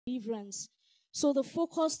Deliverance. So the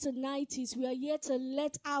focus tonight is we are here to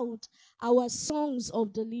let out our songs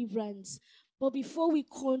of deliverance. But before we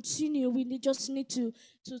continue, just need to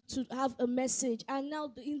have a message. And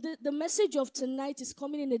now the message of tonight is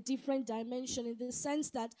coming in a different dimension, in the sense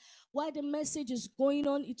that while the message is going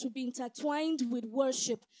on, it will be intertwined with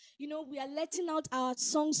worship. We are letting out our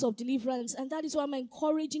songs of deliverance, and that is why I'm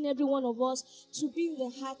encouraging every one of us to be in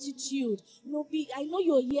the attitude. I know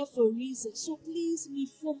you're here for a reason, so please be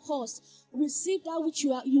focused. Receive that which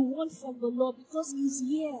you want from the Lord, because He's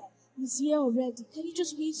here. He's here already. Can you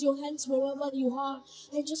just raise your hands wherever you are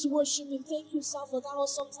and just worship Him? Thank you, sir, for that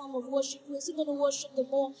awesome time of worship. We're still going to worship the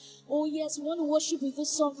more. Oh, yes, we want to worship with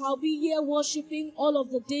this song. I'll be here worshiping all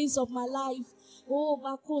of the days of my life. Oh,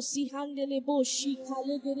 Bako si handelebo, shika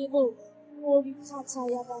legerebo. Oh, rikata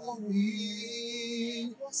yababa.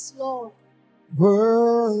 Yes, Lord.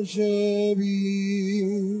 Worship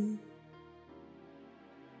You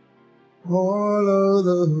all of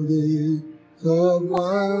the days of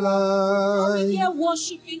my life. I'll be here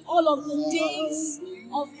worshiping all of the days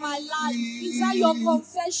of my life. Is that your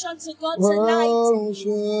confession to God tonight?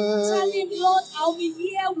 Tell Him, Lord, I'll be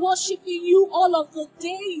here worshiping You all of the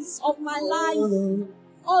days of my life.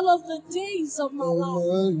 All of the days of my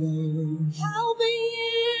life. I'll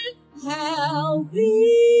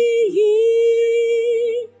be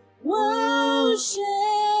here worshiping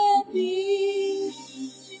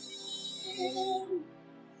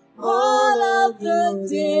all of the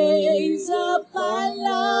days of my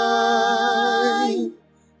life.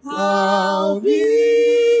 I'll be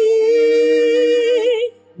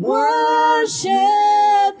worshiping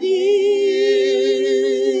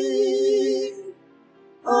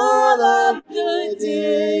all of the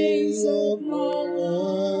days of my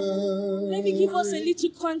life. Let me give us a little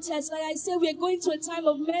context. Like I said, we're going to a time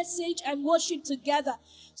of message and worship together.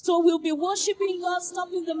 So we'll be worshiping God,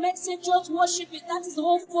 stopping the message, just worship it. That is the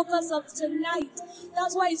whole focus of tonight.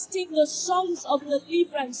 That's why it's taking the songs of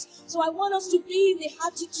deliverance. So I want us to be in the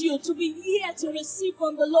attitude, to be here to receive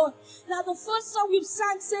from the Lord. Now the first song we've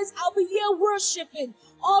sang says, I'll be here worshiping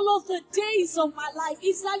all of the days of my life.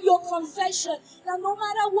 Is that your confession? That no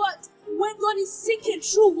matter what, when God is seeking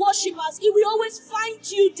true worshipers, He will always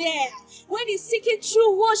find you there. When He's seeking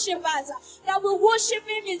true worshipers that will worship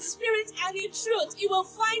Him in spirit and in truth, He will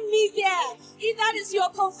find me there. If that is your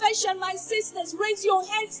confession, my sisters, raise your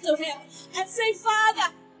hands to Him and say,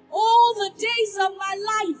 Father, all the days of my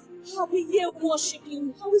life, I'll be here worshiping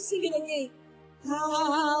You. Can we sing it again?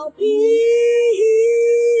 I'll be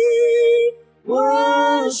here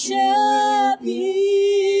worshiping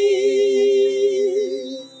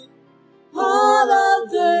all of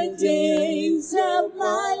the days of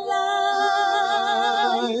my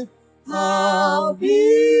life. I'll be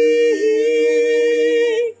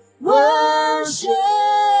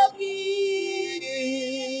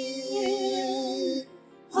worshiping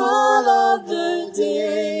all of the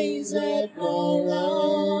days of my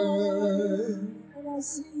life. And I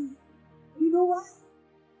sing, you know what?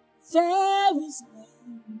 There is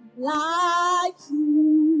none like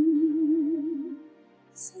You.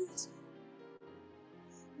 Sing it.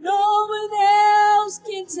 No one else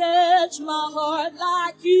can touch my heart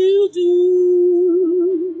like You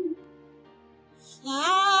do.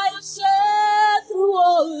 I have searched through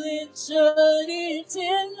all eternity,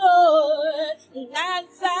 Lord, and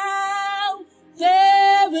found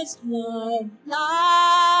there is none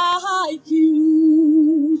like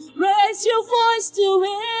You. Raise your voice to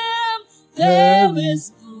Him. There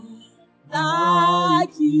is none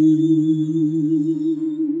like You.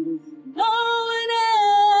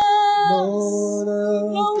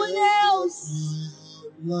 No one else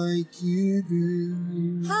like You do.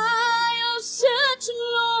 I have searched,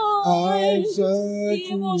 Lord. I've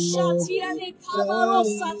searched, Lord.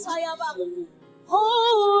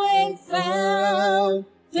 Oh, and found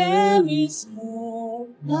there is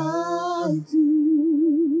none like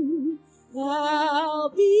You. I'll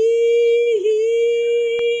be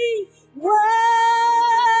worshiping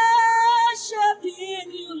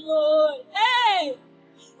You, Lord. Hey!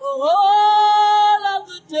 All of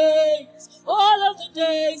the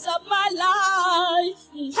days of my life,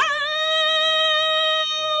 I'll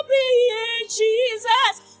be in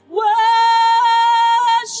Jesus, worshiping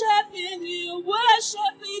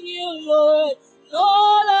You, Lord.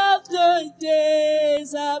 All of the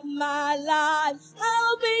days of my life,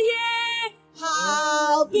 I'll be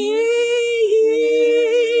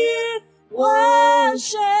here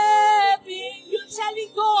worshiping You.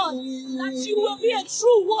 Telling God that You will be a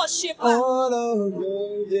true worshiper. All of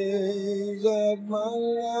the days of my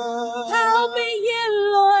life, I'll be here,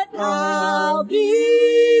 Lord. I'll be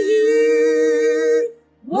here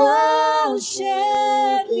worshiping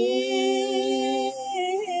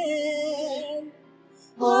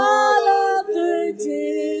all of the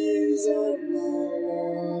days of my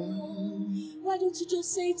life. Why don't you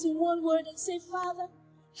just say it in one word and say, Father,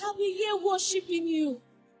 I'll be here worshiping you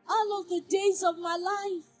all of the days of my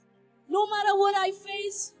life. No matter what I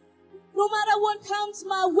face, no matter what comes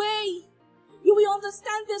my way, you will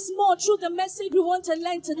understand this more through the message we want to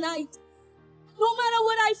learn tonight. No matter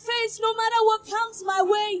what I face, no matter what comes my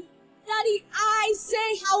way, Daddy, I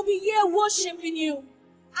say I'll be here worshiping you.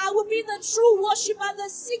 I will be the true worshiper that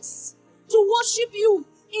seeks to worship you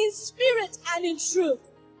in spirit and in truth.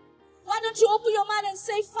 Why don't you open your mouth and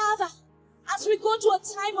say, Father, as we go to a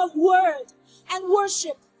time of word and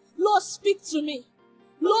worship, Lord, speak to me.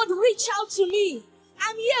 Lord, reach out to me.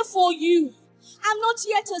 I'm here for you. I'm not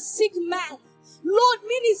here to seek man. Lord,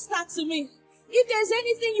 minister to me. If there's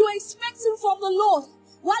anything you're expecting from the Lord,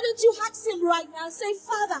 why don't you ask him right now and say,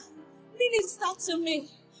 Father, minister to me.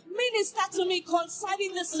 Minister to me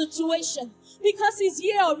concerning this situation, because he's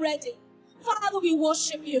here already. Father, we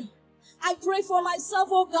worship you. I pray for myself,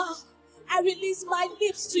 oh God. I release my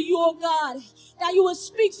lips to you, oh God, that you will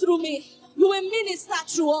speak through me. You will minister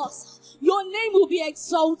through us. Your name will be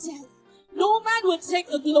exalted. No man will take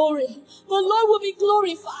the glory. The Lord will be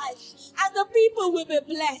glorified, and the people will be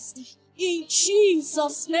blessed. In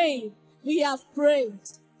Jesus' name, we have prayed.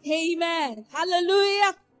 Amen.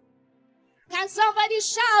 Hallelujah. Can somebody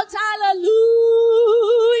shout hallelujah?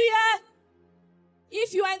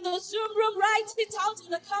 If you are in the Zoom room, write it out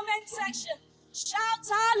in the comment section. Shout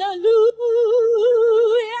hallelujah.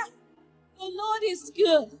 The Lord is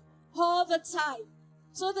good all the time.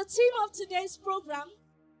 So the theme of today's program,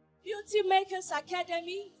 Beauty Makers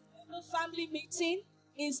Academy, the family meeting,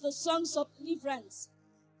 is the Songs of Deliverance.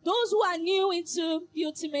 Those who are new into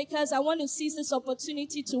Beauty Makers, I want to seize this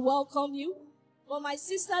opportunity to welcome you. For my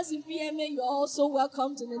sisters in PMA, you are also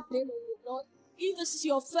welcomed in the name of the Lord. If this is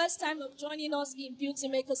your first time of joining us in Beauty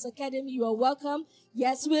Makers Academy, you are welcome.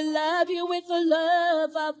 Yes, we love you with the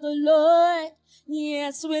love of the Lord.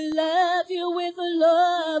 Yes, we love you with the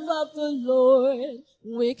love of the Lord.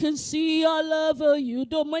 We can see all over you.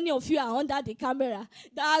 Though many of you are under the camera.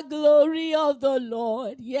 The glory of the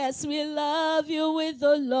Lord. Yes, we love you with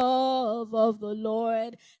the love of the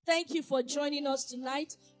Lord. Thank you for joining us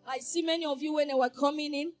tonight. I see many of you when they were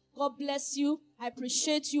coming in. God bless you. I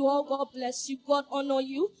appreciate you all. God bless you. God honor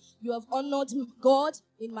you. You have honored God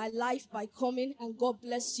in my life by coming, and God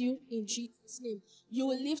bless you in Jesus' name. You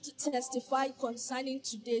will live to testify concerning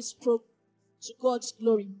today's program to God's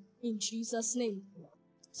glory in Jesus' name.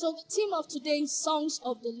 So the theme of today is Songs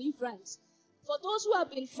of Deliverance. For those who have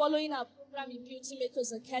been following our program in Beauty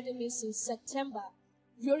Makers Academy since September,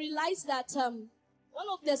 you realize that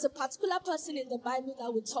there's a particular person in the Bible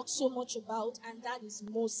that we talk so much about, and that is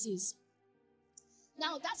Moses.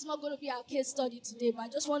 Now, that's not going to be our case study today, but I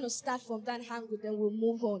just want to start from that angle, then we'll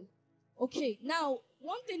move on. Okay, now,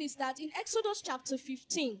 one thing is that in Exodus chapter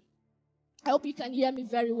 15, I hope you can hear me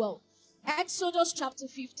very well. Exodus chapter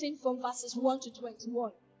 15 from verses 1 to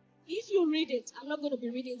 21. If you read it, I'm not going to be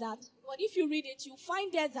reading that, but if you read it, you'll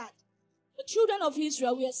find there that the children of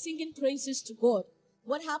Israel were singing praises to God.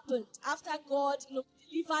 What happened? After God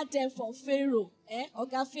delivered them from Pharaoh,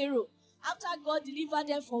 Pharaoh. After God delivered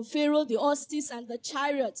them from Pharaoh, the horses and the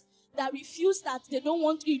chariots that refused, that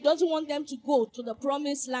he doesn't want them to go to the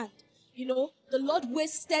promised land. The Lord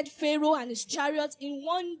wasted Pharaoh and his chariots in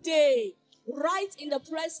one day, right in the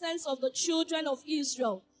presence of the children of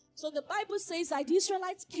Israel. So the Bible says that the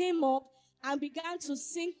Israelites came up and began to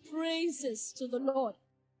sing praises to the Lord.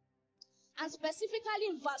 And specifically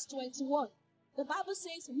in verse 21, the Bible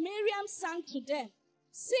says, Miriam sang to them,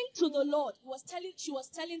 sing to the Lord. She was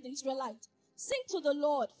telling the Israelites, sing to the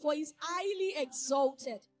Lord, for he is highly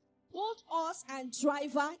exalted. Both horse and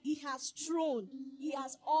driver he has thrown, he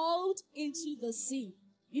has hauled into the sea.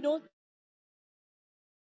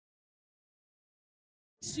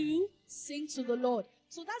 To sing to the Lord.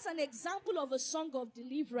 So that's an example of a song of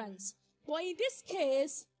deliverance. But in this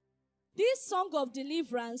case, this song of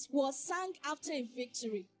deliverance was sung after a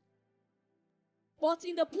victory. But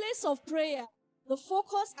in the place of prayer, the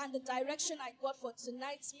focus and the direction I got for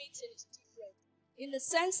tonight's meeting is different. In the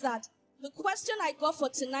sense that the question I got for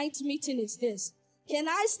tonight's meeting is this: can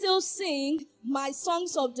I still sing my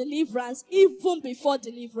songs of deliverance even before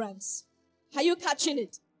deliverance? Are you catching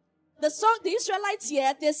it? The Israelites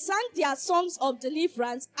here, they sang their songs of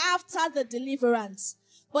deliverance after the deliverance.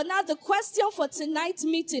 But now the question for tonight's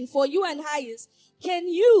meeting for you and I is, can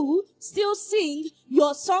you still sing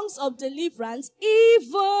your songs of deliverance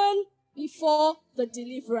even before the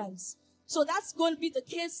deliverance? So that's going to be the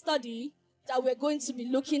case study that we're going to be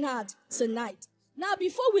looking at tonight. Now,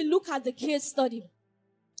 before we look at the case study,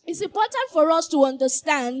 it's important for us to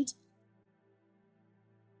understand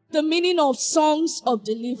the meaning of songs of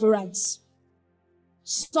deliverance.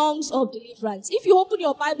 Songs of deliverance. If you open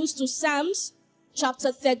your Bibles to Psalms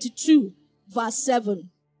chapter 32, verse 7.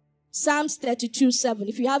 Psalms 32, 7.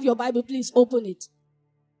 If you have your Bible, please open it.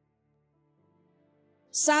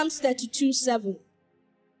 Psalms 32, 7.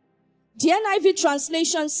 The NIV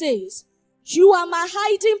translation says, "You are my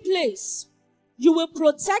hiding place. You will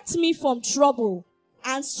protect me from trouble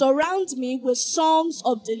and surround me with songs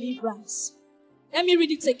of deliverance." Let me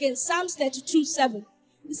read it again. Psalms 32, 7.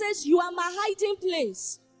 It says, "You are my hiding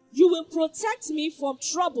place. You will protect me from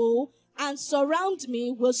trouble and surround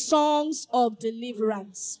me with songs of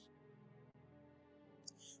deliverance."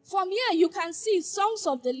 From here, you can see songs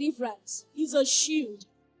of deliverance is a shield.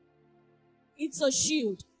 It's a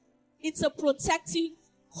shield. It's a protective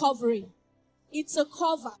covering. It's a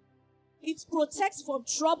cover. It protects from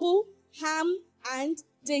trouble, harm, and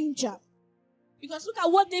danger. Because look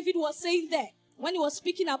at what David was saying there when he was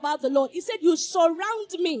speaking about the Lord. He said, "You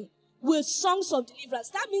surround me with songs of deliverance."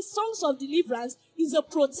 That means songs of deliverance is a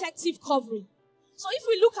protective covering. So if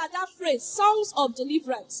we look at that phrase, songs of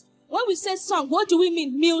deliverance, when we say song, what do we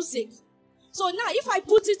mean? Music. So now if I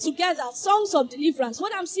put it together, songs of deliverance,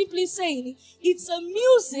 what I'm simply saying, it's a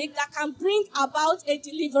music that can bring about a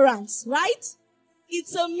deliverance, right?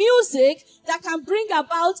 It's a music that can bring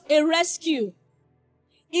about a rescue.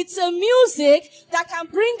 It's a music that can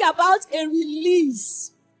bring about a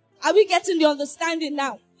release. Are we getting the understanding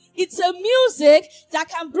now? It's a music that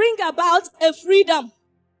can bring about a freedom.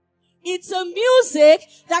 It's a music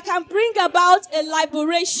that can bring about a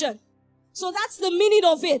liberation. So that's the meaning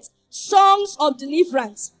of it. Songs of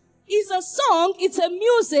deliverance. It's a song, it's a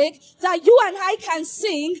music that you and I can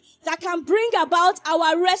sing that can bring about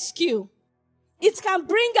our rescue. It can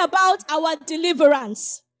bring about our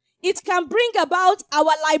deliverance. It can bring about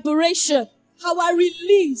our liberation, our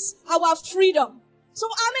release, our freedom. So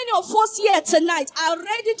how many of us here tonight are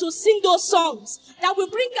ready to sing those songs that will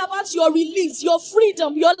bring about your release, your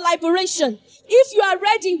freedom, your liberation? If you are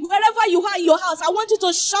ready, wherever you are in your house, I want you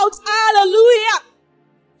to shout hallelujah.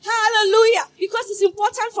 Hallelujah. Because it's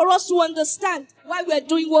important for us to understand why we're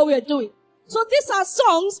doing what we're doing. So these are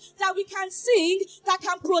songs that we can sing that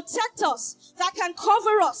can protect us, that can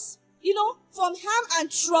cover us, from harm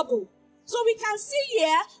and trouble. So we can see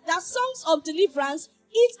here that songs of deliverance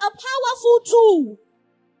is a powerful tool.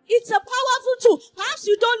 It's a powerful tool. Perhaps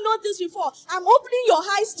you don't know this before. I'm opening your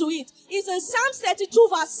eyes to it. It's in Psalms 32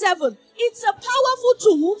 verse 7. It's a powerful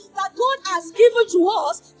tool that God has given to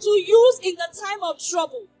us to use in the time of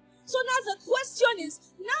trouble. So now the question is,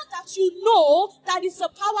 now that you know that it's a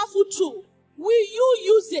powerful tool, will you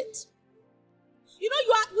use it? You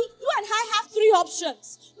and I have three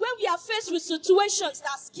options when we are faced with situations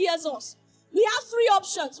that scares us. We have three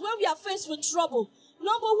options when we are faced with trouble.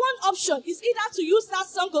 Number one option is either to use that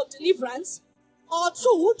song of deliverance, or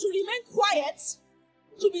two, to remain quiet,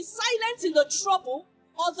 to be silent in the trouble,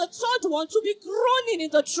 or the third one, to be groaning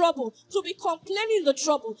in the trouble, to be complaining in the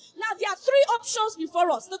trouble. Now, there are three options before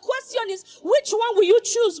us. The question is, which one will you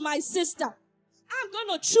choose, my sister? I'm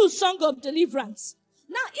going to choose song of deliverance.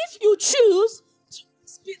 Now, if you choose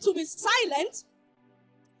to be silent,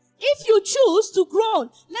 if you choose to groan,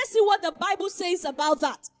 let's see what the Bible says about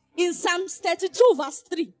that. In Psalms 32 verse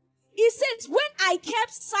 3, it says, "When I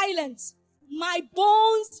kept silent, my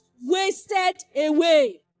bones wasted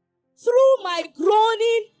away through my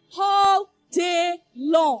groaning all day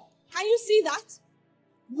long." Can you see that?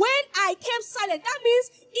 When I kept silent, that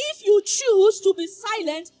means if you choose to be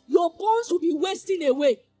silent, your bones will be wasting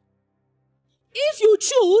away. If you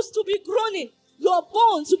choose to be groaning, your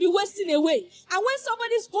bones will be wasting away. And when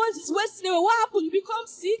somebody's bones is wasting away, what happens? You become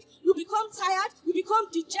sick, you become tired, you become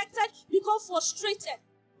dejected, you become frustrated.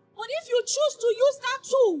 But if you choose to use that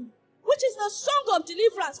tool, which is the song of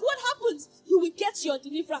deliverance, what happens? You will get your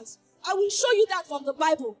deliverance. I will show you that from the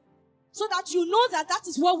Bible, so that you know that that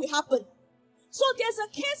is what will happen. So there's a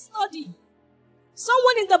case study.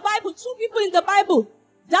 Someone in the Bible, two people in the Bible,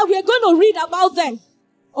 that we are going to read about them.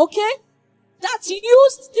 Okay? That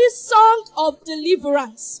used this song of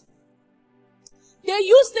deliverance. They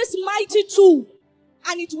used this mighty tool,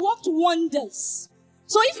 and it worked wonders.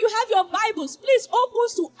 So if you have your Bibles, please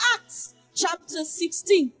open to Acts chapter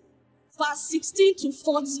 16, verse 16 to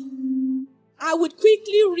 40. I would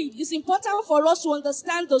quickly read. It's important for us to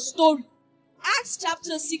understand the story. Acts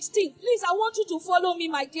chapter 16. Please, I want you to follow me,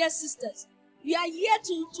 my dear sisters. We are here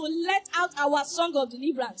to let out our song of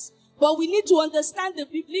deliverance, but we need to understand the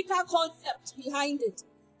biblical concept behind it.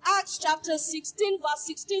 Acts chapter 16, verse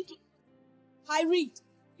 16 to I read.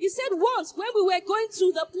 He said, once when we were going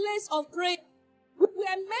to the place of prayer, we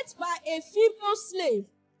were met by a female slave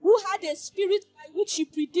who had a spirit by which she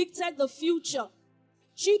predicted the future.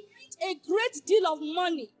 She made a great deal of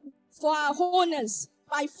money for our owners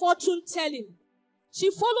by fortune telling. She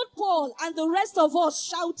followed Paul and the rest of us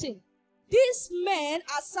shouting, "These men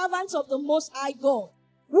are servants of the Most High God,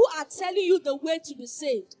 who are telling you the way to be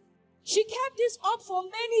saved." She kept this up for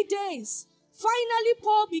many days. Finally,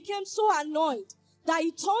 Paul became so annoyed that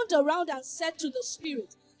he turned around and said to the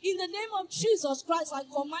spirit, "In the name of Jesus Christ, I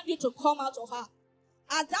command you to come out of her."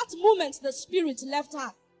 At that moment, the spirit left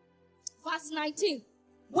her. Verse 19.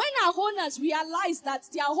 When our owners realized that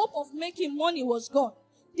their hope of making money was gone,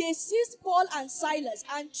 they seized Paul and Silas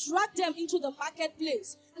and dragged them into the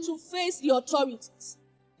marketplace to face the authorities.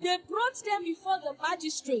 They brought them before the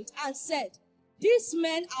magistrate and said, "These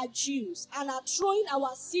men are Jews and are throwing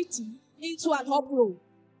our city into an uproar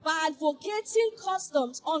by advocating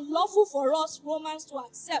customs unlawful for us Romans to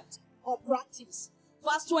accept or practice."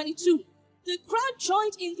 Verse 22. The crowd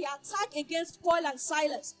joined in the attack against Paul and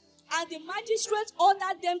Silas, and the magistrate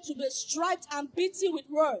ordered them to be stripped and beaten with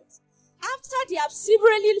rods. After they have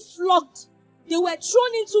severely flogged, they were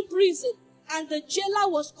thrown into prison, and the jailer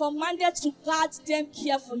was commanded to guard them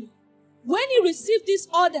carefully. When he received these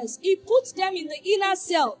orders, he put them in the inner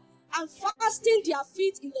cell and fastened their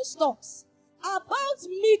feet in the stocks. About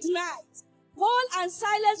midnight, Paul and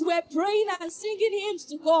Silas were praying and singing hymns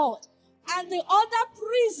to God, and the other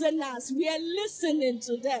prisoners were listening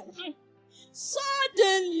to them.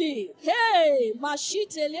 Suddenly,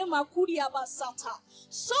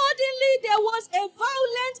 suddenly there was a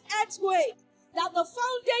violent earthquake that the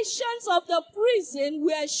foundations of the prison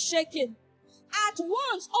were shaken. At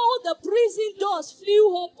once, all the prison doors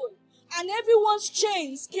flew open and everyone's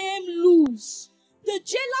chains came loose. The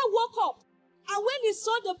jailer woke up, and when he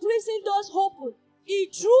saw the prison doors open, he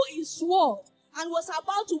drew his sword and was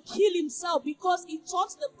about to kill himself because he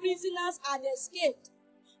thought the prisoners had escaped.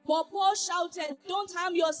 But Paul shouted, "Don't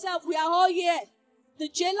harm yourself, we are all here." The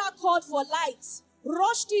jailer called for lights,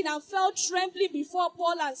 rushed in and fell trembling before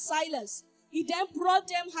Paul and Silas. He then brought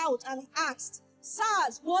them out and asked,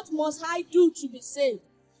 "Sirs, what must I do to be saved?"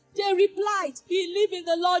 They replied, "Believe in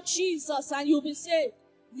the Lord Jesus and you'll be saved,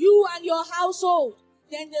 you and your household."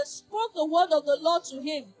 Then they spoke the word of the Lord to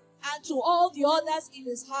him and to all the others in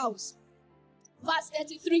his house. Verse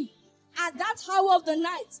 33. At that hour of the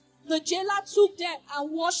night, the jailer took them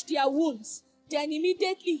and washed their wounds. Then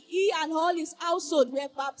immediately he and all his household were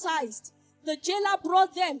baptized. The jailer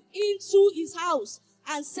brought them into his house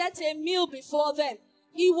and set a meal before them.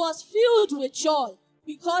 He was filled with joy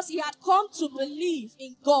because he had come to believe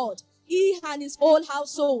in God, he and his whole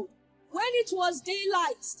household. When it was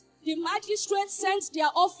daylight, the magistrate sent their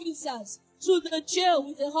officers to the jail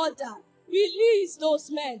with the order, "Release those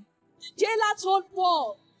men." The jailer told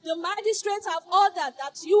Paul, "The magistrates have ordered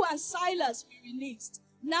that you and Silas be released.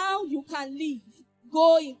 Now you can leave.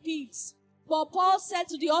 Go in peace." But Paul said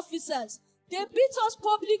to the officers, "They beat us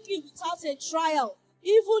publicly without a trial,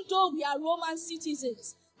 even though we are Roman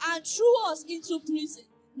citizens, and threw us into prison.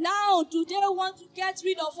 Now, do they want to get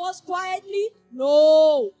rid of us quietly?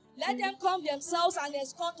 No. Let them come themselves and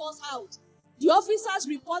escort us out." The officers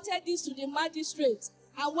reported this to the magistrates,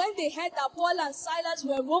 and when they heard that Paul and Silas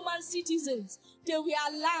were Roman citizens, they were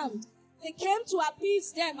alarmed. They came to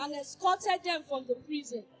appease them and escorted them from the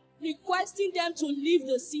prison, requesting them to leave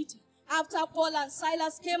the city. After Paul and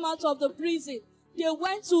Silas came out of the prison, they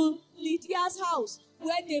went to Lydia's house,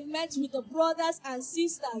 where they met with the brothers and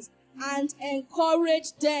sisters and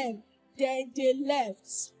encouraged them. Then they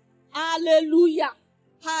left. Hallelujah.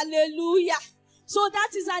 Hallelujah. So that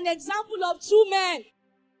is an example of two men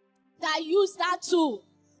that used that tool.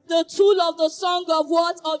 The tool of the song of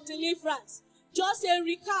what? Of deliverance. Just a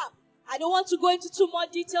recap. I don't want to go into too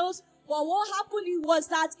much details, but what happened was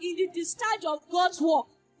that in the discharge of God's work,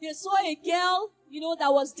 they saw a girl,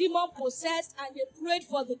 that was demon possessed, and they prayed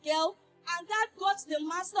for the girl, and that got the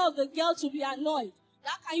master of the girl to be annoyed.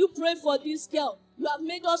 How can you pray for this girl? You have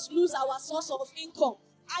made us lose our source of income.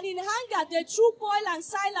 And in anger, they threw Paul and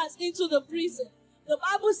Silas into the prison. The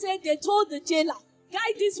Bible said they told the jailer,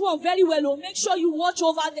 "Guide this one very well, make sure you watch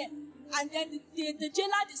over them." And then the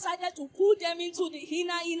jailer decided to pull them into the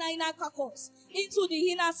inner carcass, into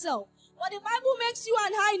the inner cell. But the Bible makes you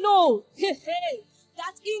and I know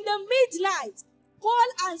that in the midnight, Paul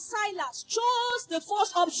and Silas chose the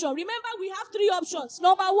first option. Remember, we have three options.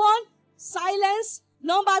 Number one, silence.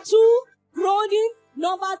 Number two, groaning.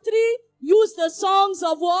 Number three, use the songs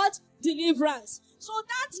of what? Deliverance. So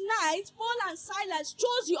that night, Paul and Silas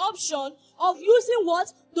chose the option of using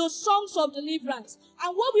what? The songs of deliverance.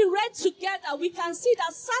 And what we read together, we can see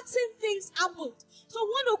that certain things happened. So I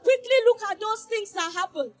want to quickly look at those things that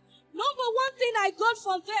happened. Number one thing I got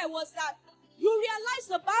from there was that you realize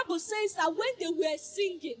the Bible says that when they were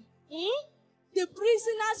singing, the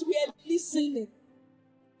prisoners were listening.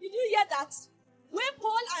 Did you hear that? When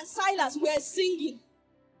Paul and Silas were singing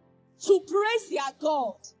to praise their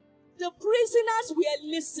God, the prisoners were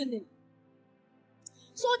listening.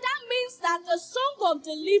 So that means that the song of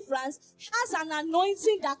deliverance has an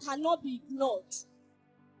anointing that cannot be ignored.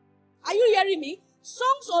 Are you hearing me?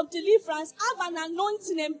 Songs of deliverance have an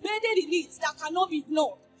anointing embedded in it that cannot be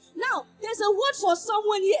ignored. Now, there's a word for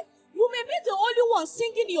someone here. You may be the only one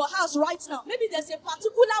singing in your house right now. Maybe there's a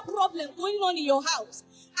particular problem going on in your house.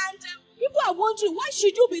 And people are wondering, why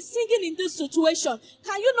should you be singing in this situation?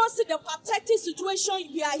 Can you not see the pathetic situation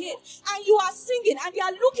we are in? And you are singing and they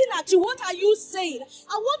are looking at you. What are you saying?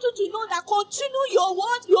 I want you to know that continue your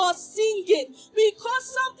word, your singing. Because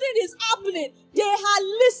something is happening. They are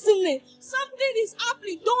listening. Something is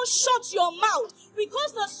happening. Don't shut your mouth.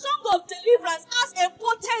 Because the song of deliverance has a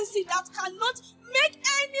potency that cannot make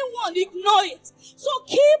anyone ignore it. So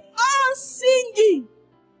keep on singing.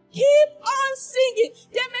 Keep on singing.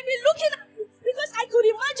 They may be looking at you because I could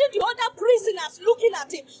imagine the other prisoners looking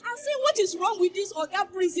at him and saying, what is wrong with this other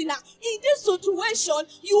prisoner? In this situation,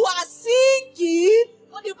 you are singing,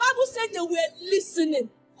 but the Bible said they were listening.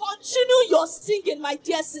 Continue your singing, my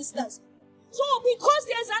dear sisters. So because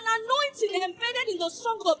there's an anointing embedded in the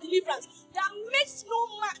song of deliverance that makes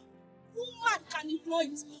no man can ignore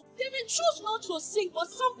it. They may choose not to sing,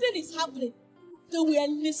 but something is happening. They were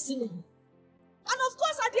listening. And of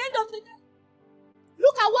course, at the end of the day,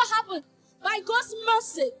 look at what happened. By God's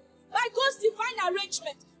mercy, by God's divine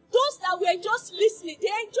arrangement, those that were just listening,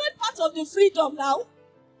 they enjoyed part of the freedom now.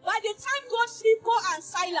 By the time God freed Paul and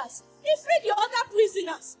Silas, he freed the other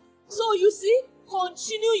prisoners. So you see,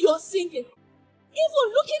 continue your singing. Even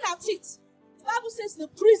looking at it, the Bible says the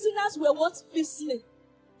prisoners were what? Listening.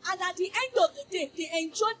 And at the end of the day, they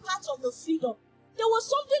enjoyed part of the freedom. There was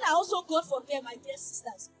something I also got from them, my dear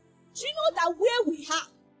sisters. Do you know that where we are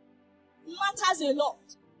matters a lot?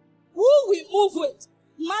 Who we move with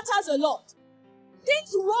matters a lot.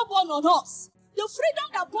 Things rub on us. The freedom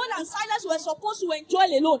that Paul and Silas were supposed to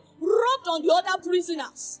enjoy alone rubbed on the other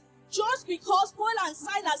prisoners. Just because Paul and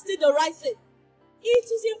Silas did the right thing. It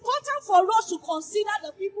is important for us to consider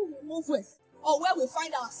the people we move with or where we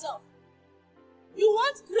find ourselves. You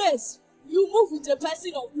want grace, you move with a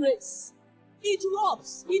person of grace. It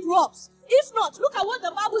rubs. It rubs. If not, look at what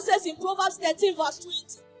the Bible says in Proverbs 13 verse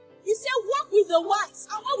 20. He said, walk with the wise.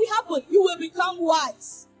 And what will happen? You will become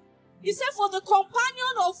wise. He said, for the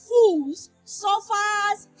companion of fools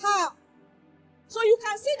suffers harm. So you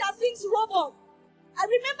can see that things rub on. I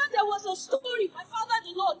remember there was a story, my father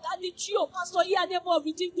the Lord, Daddy Chio, Pastor Iadebo of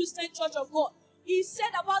Redeemed Christian Church of God. He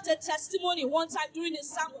said about a testimony one time during his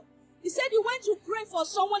sermon. He said he went to pray for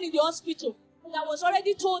someone in the hospital that was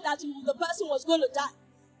already told that the person was going to die.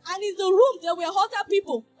 And in the room, there were other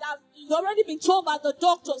people that had already been told by the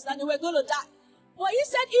doctors that they were going to die. But he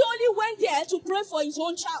said he only went there to pray for his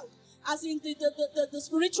own child, as in the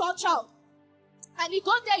spiritual child. And he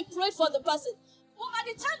got there, he prayed for the person. But by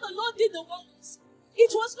the time the Lord did the wonders, it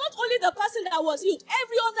was not only the person that was healed.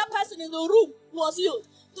 Every other person in the room was healed.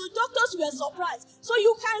 The doctors were surprised. So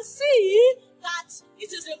you can see that it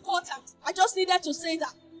is important. I just needed to say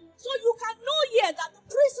that. So you can know here that the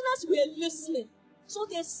prisoners were listening. So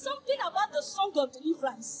there's something about the song of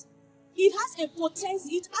deliverance. It has a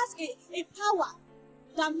potency, it has a power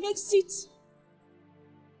that makes it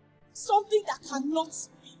something that cannot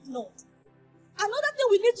be ignored. Another thing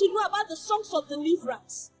we need to know about the songs of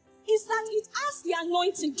deliverance is that it has the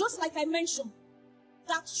anointing, just like I mentioned,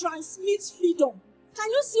 that transmits freedom. Can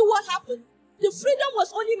you see what happened? The freedom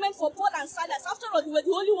was only meant for Paul and Silas. After all, they were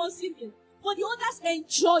the only ones singing. But the others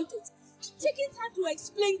enjoyed it. I'm taking time to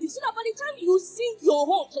explain this so that by the time you sing your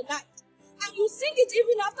home tonight, and you sing it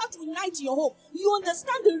even after tonight your home, you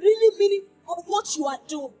understand the really meaning of what you are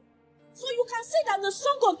doing. So you can say that the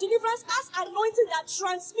song of deliverance has anointing that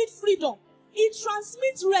transmits freedom. It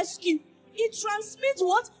transmits rescue. It transmits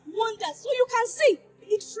what? Wonders. So you can see,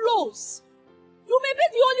 it flows. You may be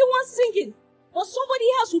the only one singing, but somebody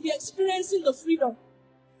else will be experiencing the freedom.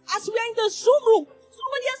 As we are in the Zoom room,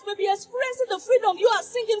 somebody else may be experiencing the freedom you are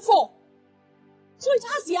singing for. So it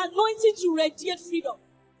has the anointing to radiate freedom.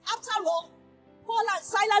 After all, Paul and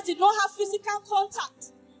Silas did not have physical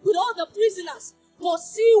contact with all the prisoners, but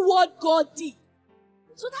see what God did.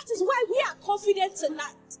 So that is why we are confident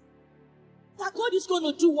tonight that God is going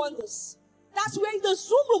to do wonders. That's where in the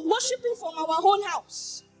Zoom room, worshiping from our own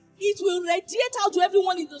house. It will radiate out to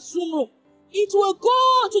everyone in the Zoom room. It will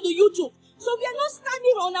go to the YouTube. So we are not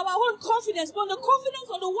standing on our own confidence, but the confidence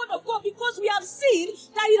on the word of God, because we have seen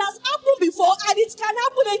that it has happened before and it can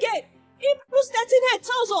happen again. Hebrews 13:8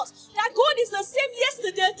 tells us that God is the same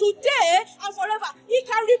yesterday, today, and forever. He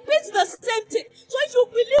can repeat the same thing. So if you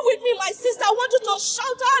believe with me, my sister, I want you to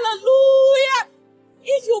shout hallelujah.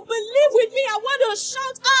 If you believe with me, I want you to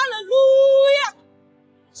shout hallelujah.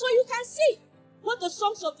 So you can see what the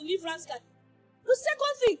songs of deliverance can. The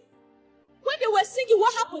second thing, when they were singing,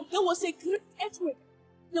 what happened? There was a great earthquake.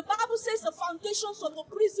 The Bible says the foundations of the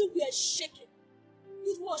prison were shaking.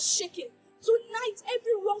 It was shaking. Tonight,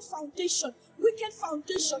 every wrong foundation, wicked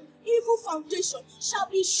foundation, evil foundation shall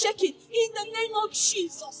be shaken in the name of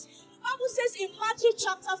Jesus. The Bible says in Matthew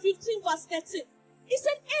chapter 15 verse 13, it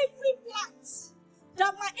said every plant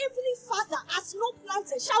that my heavenly Father has not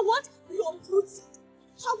planted shall what? Be uprooted.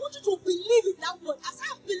 So I want you to believe in that word as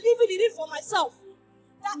I am believing in it for myself.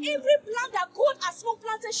 That every plant that God has not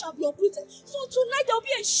planted shall be uprooted. So tonight there will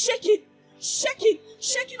be a shaking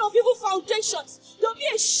of evil foundations. There will be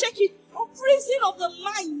a shaking of prison of the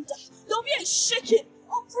mind. There will be a shaking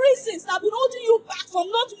of prisons that have been holding you back from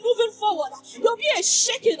not moving forward. There will be a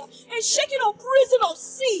shaking of prison of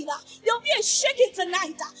sin. There will be a shaking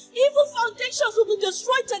tonight. Evil foundations will be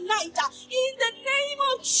destroyed tonight in the name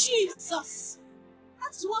of Jesus.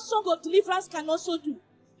 That's what Song of Deliverance can also do.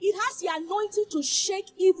 It has the anointing to shake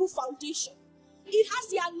evil foundation. It has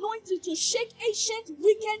the anointing to shake ancient,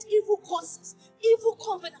 wicked, evil causes, evil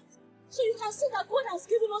covenants. So you can see that God has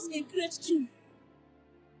given us a great tool.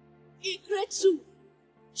 A great tool.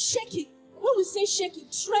 Shaking. When we say shaking,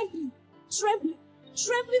 trembling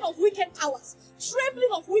of wicked powers.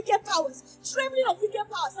 Trembling of wicked powers. Trembling of wicked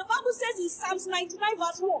powers. The Bible says in Psalms 99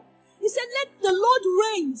 verse 1, He said, let the Lord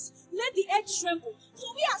reigns, let the earth tremble. So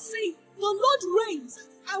we are saying, the Lord reigns,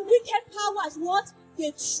 and wicked powers, what?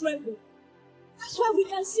 They tremble. That's why we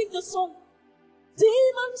can sing the song,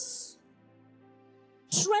 demons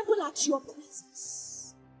tremble at your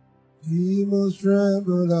presence. Demons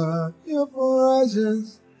tremble at your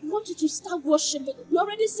presence. I want you to start worshiping. We're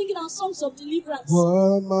already singing our songs of deliverance.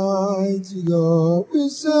 What mighty God we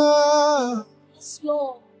serve. Yes,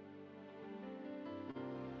 Lord.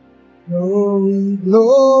 Glory,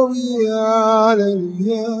 glory,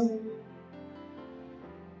 hallelujah.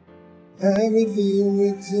 Everything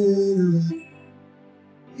within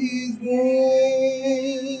is great.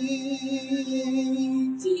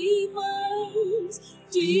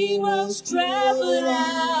 Demons tremble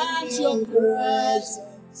at your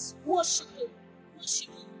presence. Worship Him. Worship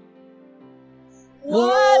Him.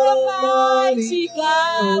 What a mighty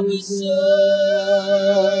God we serve.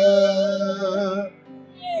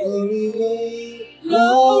 Glory,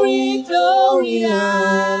 Glory, glory,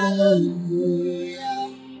 hallelujah.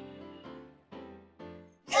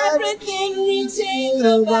 Everything written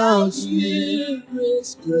about you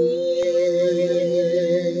is great.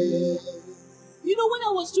 You know, when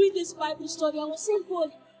I was doing this Bible study, I was saying, God,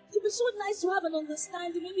 it would be so nice to have an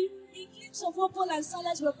understanding. Maybe a glimpse of what Paul and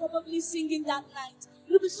Silas were probably singing that night.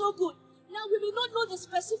 It would be so good. Now, we may not know the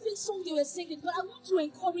specific song they were singing, but I want to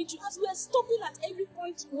encourage you, as we are stopping at every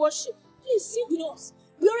point in worship, please sing with us.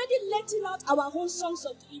 We're already letting out our own songs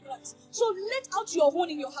of deliverance. So let out your own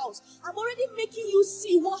in your house. I'm already making you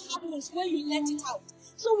see what happens when you let it out.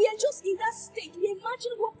 So we are just in that state. We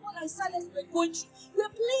imagine what Paul and Silas were going through. We're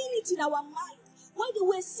playing it in our mind. When they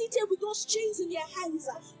were seated with those chains in their hands,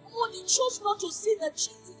 they chose not to see the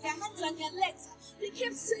chains in their hands and their legs. They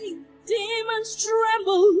kept saying, demons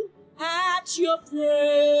tremble at your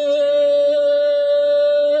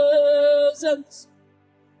presence.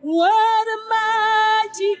 What a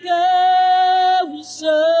mighty God we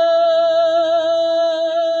serve.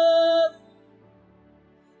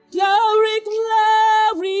 Glory,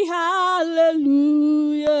 glory, hallelujah.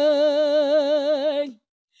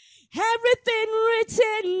 Everything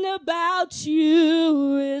written about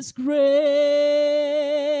you is great.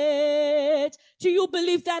 Do you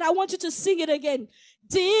believe that? I want you to sing it again.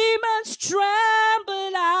 Demons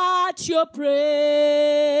tremble at your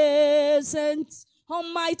presence.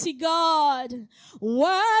 Almighty God,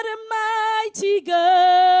 what a mighty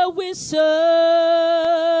God we serve.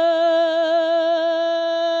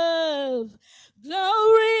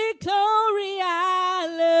 Glory, glory,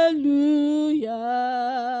 hallelujah.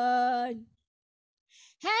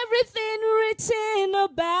 Everything written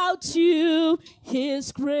about you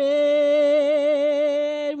is great.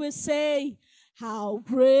 We say, how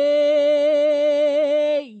great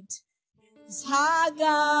is our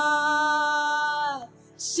God.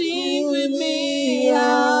 Sing with me,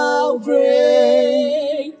 how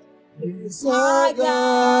great is our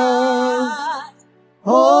God.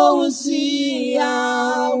 Oh, we'll see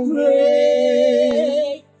how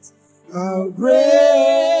great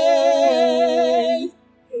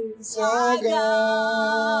is our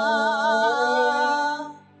God.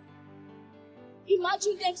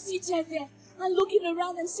 Imagine them seated there and looking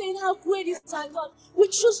around and saying, how great is our God. We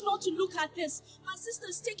choose not to look at this. My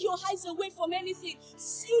sisters, take your eyes away from anything.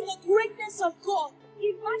 See the greatness of God.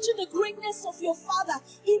 Imagine the greatness of your Father.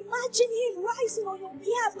 Imagine Him rising on your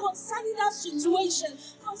behalf concerning that situation,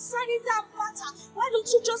 concerning that matter. Why don't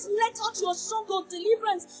you just let out your song of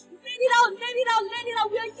deliverance? Let it out, let it out, let it out.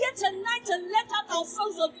 We are here tonight to let out our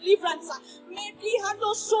songs of deliverance. Maybe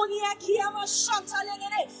Hando Sonia Kiyama Shanta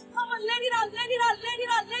Legere. Come on, let it out, let it out, let it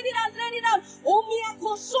out, let it out, let it out.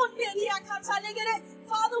 Omiako Sonde Riakata Legere.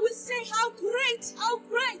 Father, we say how great, how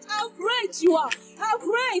great, how great you are. How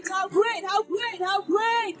great, how great, how great, how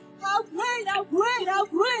great, how great, how great, how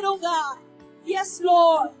great, oh God. Yes,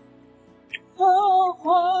 Lord.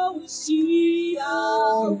 Oh, we see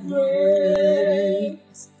how great.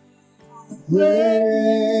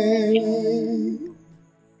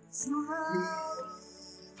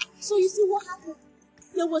 So you see what happened?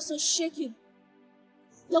 There was a shaking.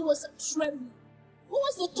 There was a trembling. What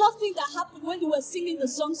was the third thing that happened when they were singing the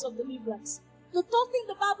songs of deliverance? The third thing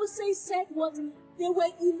the Bible said was there were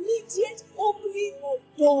immediate opening of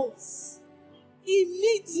doors.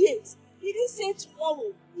 Immediate. He didn't say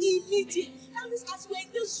tomorrow. Immediate. That means as we're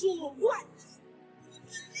in this room, what? We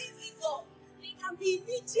believe in God. There can be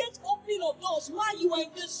immediate opening of doors while you are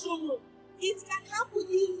in this room. It can happen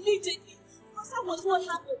immediately. Because that was what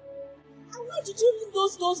happened. And why did you think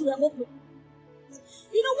those doors were open?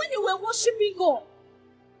 You know, when they were worshiping God,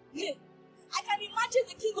 yeah, I can imagine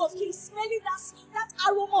the King of Kings smelling that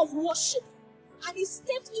aroma of worship. And he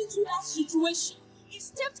stepped into that situation. He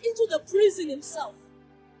stepped into the prison himself.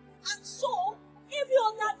 And so, every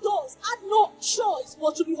other doors had no choice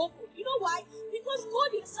but to be open. You know why? Because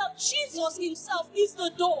God himself, Jesus himself, is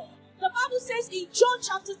the door. The Bible says in John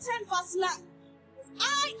chapter 10 verse 9,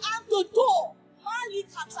 I am the door.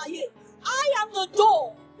 I am the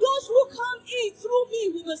door. Those who come in through me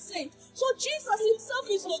will be saved. So Jesus himself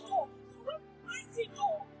is the door. So when the mighty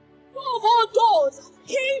door of all doors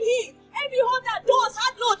came in, every other doors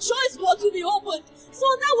had no choice but to be opened. So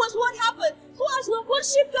that was what happened. So as we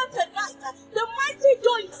worship God tonight, the mighty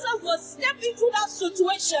door himself will step into that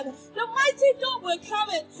situation. The mighty door will come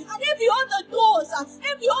in, and every other doors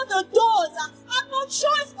had no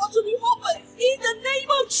choice but to be opened in the name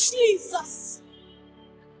of Jesus.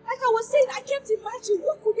 Like I was saying, I kept imagining,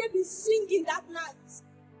 what could they be singing that night?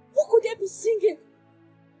 What could they be singing?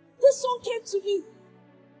 This song came to me.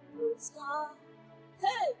 Praise God.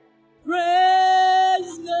 Hey.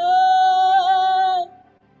 Praise God.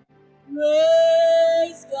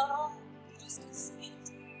 Praise God. Just keep singing.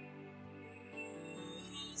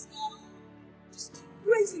 Praise God. Just keep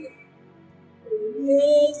praising it.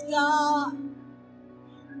 Praise God.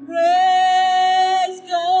 Praise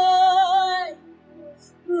God.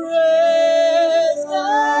 Praise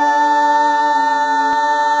God.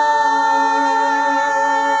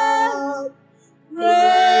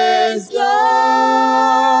 Praise God.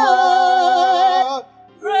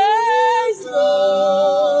 Praise God.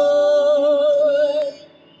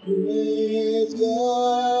 Praise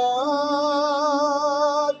God.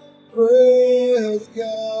 Praise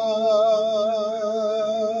God.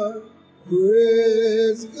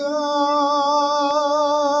 Praise God.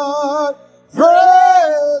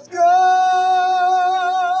 Praise God.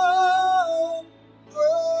 Praise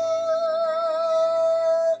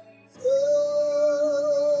God.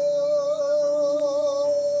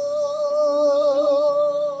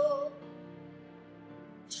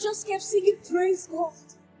 Just kept singing, praise God.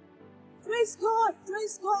 Praise God.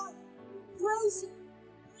 Praise God. Praise Him.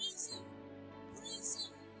 Praise Him. Praise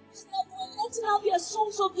Him. And that we're letting out their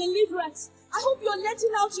songs of deliverance. I hope you're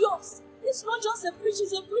letting out yours. It's not just a preaching,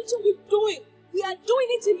 it's a preaching we're doing. We are doing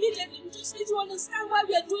it immediately. We just need to understand why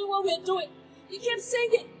we are doing what we are doing. You kept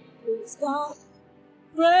singing, praise God.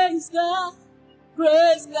 Praise God.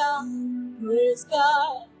 Praise God. Praise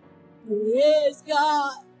God. Praise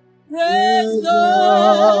God. Praise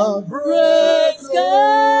God. Praise God.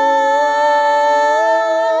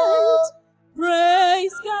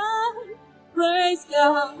 Praise God. Praise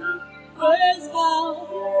God. Praise God.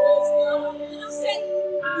 Praise God. You say,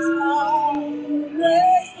 praise God.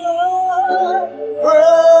 Praise God.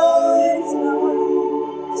 Praise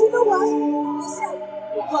God. Do you know why? You said,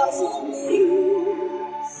 because He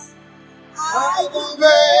lives. I will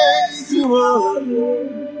raise you up.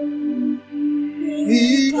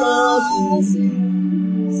 He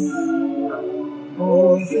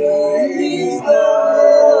Oh, there is God,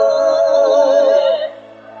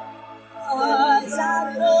 as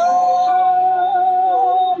I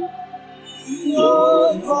know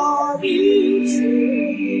your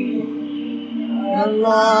victory, and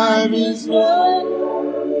life is worth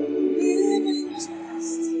living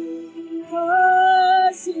just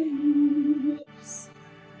because you lose.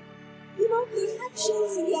 You know, they had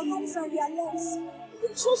chains in their hands and their legs.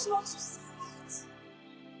 They chose not to see that.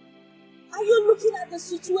 Are you looking at the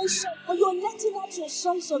situation or you're letting out your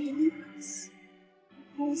songs of deliverance?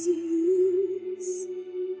 Because he lives,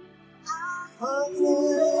 I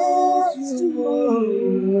face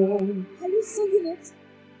tomorrow. Are you singing it?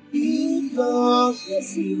 because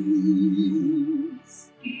Yes, he lives.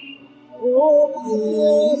 Oh,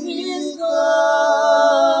 my name is God.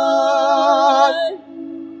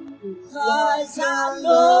 Because I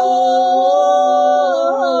know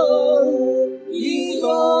He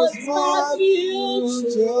knows my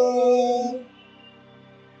future,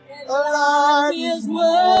 and life is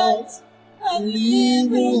worth a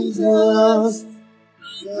living just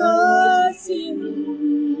because He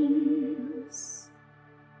lives.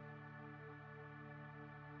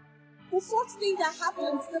 The fourth thing that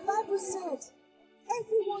happened, the Bible said,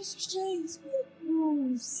 everyone's chains were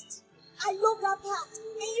bruised. I love that part.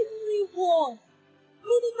 Everyone.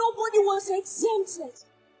 Meaning nobody was exempted.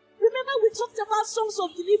 Remember we talked about songs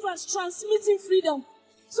of deliverance transmitting freedom.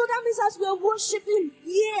 So that means as we're worshiping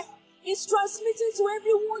here, it's transmitting to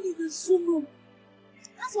everyone in the Zoom room.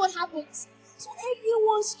 That's what happens. So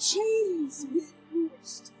everyone's chains were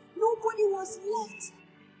bruised. Nobody was left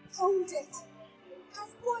bounded.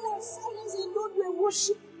 As Paul and Silas alone were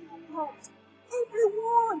worshiping God.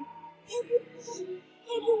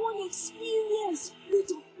 Everyone experienced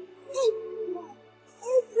freedom.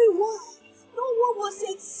 Everyone. No one was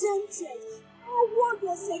exempted. No one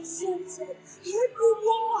was exempted.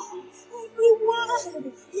 Everyone.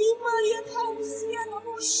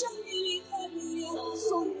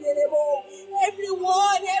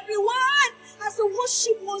 Everyone. As the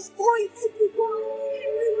worship was going,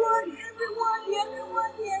 everyone.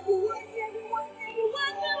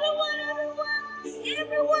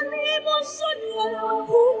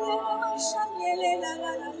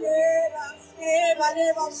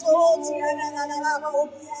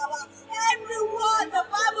 Everyone, the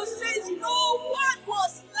Bible says no one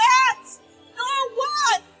was left. No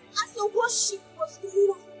one. As the worship was going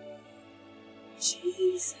on.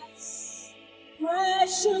 Jesus.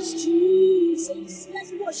 Precious Jesus.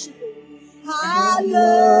 Let's worship Him. I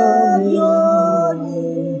love your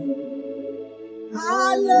name.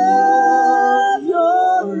 I love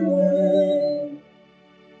your name.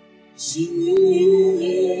 Jesus.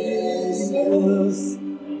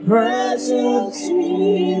 Precious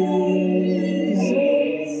Jesus.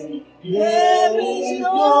 There is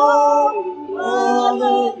no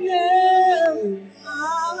other name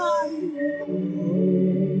I know.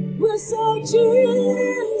 We say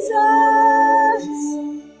Jesus.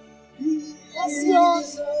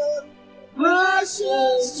 Yes, Lord.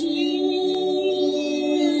 Precious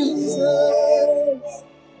Jesus.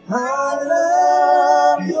 I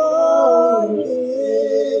love your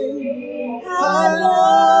name. I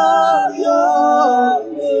love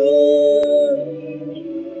your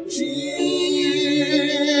name.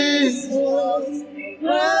 Jesus.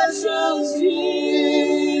 Precious Jesus.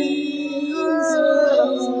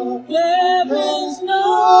 There is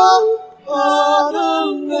no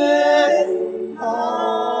other name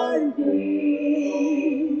I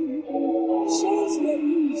know. Chains were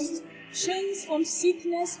loosed. Chains from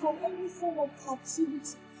sickness, from every form of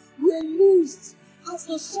captivity were loosed as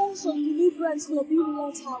the songs of deliverance were being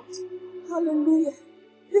let out. Hallelujah.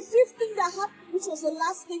 The fifth thing that happened, which was the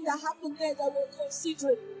last thing that happened there that we're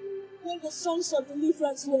considering when the songs of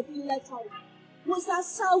deliverance were being let out, was that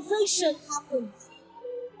salvation happened.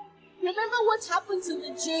 Remember what happened to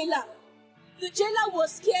the jailer? The jailer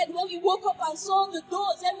was scared when he woke up and saw the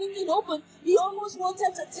doors, everything open. He almost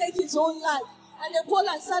wanted to take his own life. And then Paul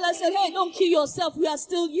and Silas said, hey, don't kill yourself. We are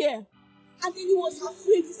still here. And then he was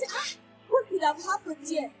afraid. He said, what could have happened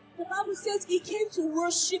here? The Bible says he came to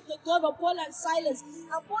worship the God of Paul and Silas.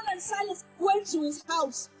 And Paul and Silas went to his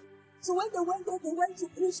house. So when they went there, they went to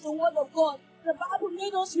preach the word of God. The Bible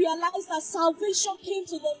made us realize that salvation came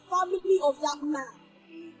to the family of that man.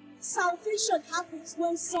 Salvation happens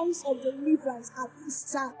when songs of deliverance are being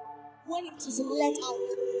sung. When it is let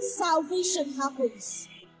out, salvation happens.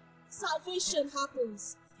 Salvation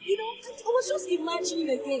happens. You know, I was just imagining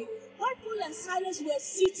again, when Paul and Silas were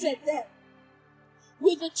seated there,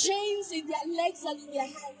 with the chains in their legs and in their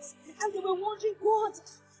hands, and they were wondering, God,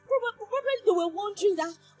 Probably they were wondering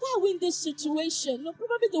that, why are we in this situation? No,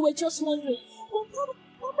 probably they were just wondering. But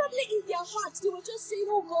probably in their hearts, they were just saying,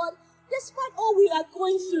 oh God, despite all we are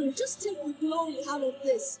going through, just take the glory out of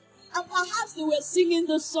this. And perhaps they were singing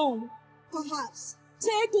the song. Perhaps.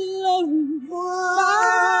 Take glory,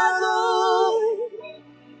 Father.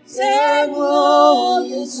 Take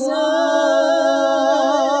glory, Son.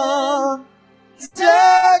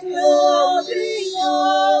 Take glory,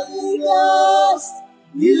 Holy Ghost.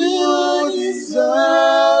 You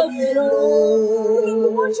deserve it all. You may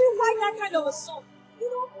be wondering why that kind of a song.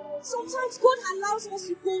 Sometimes God allows us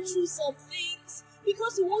to go through some things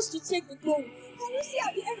because He wants to take the glory. Can you see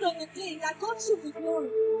at the end of the day that God took the glory?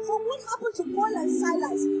 From what happened to Paul and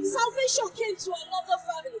Silas, salvation came to another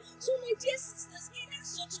family. So my dear sisters, in that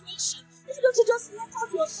situation, if you don't just let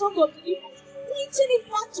out your song of deliverance, pointing it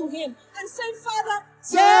back to Him and saying, Father,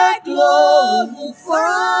 take glory,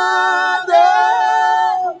 Father,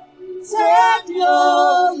 take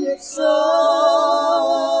glory, Son,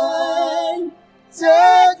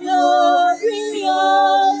 take glory,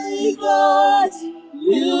 Holy God,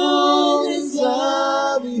 you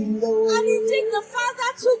deserve it all. And indeed the Father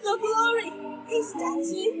took the glory. Instead,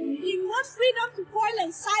 He brought freedom to Paul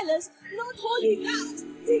and Silas. Not only that,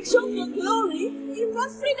 He took the glory. He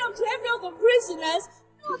brought freedom to every of the prisoners.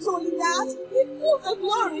 Not only that, He took the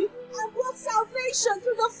glory and brought salvation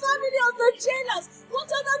to the family of the jailers. What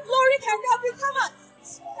other glory can there be covered?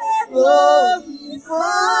 Take glory,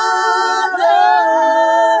 Father.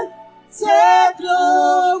 Take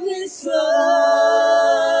glory, Son.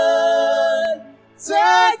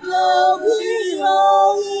 Take glory,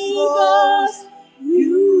 Holy Ghost.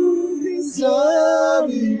 You deserve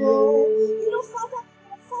it all.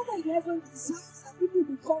 Father in heaven desires that people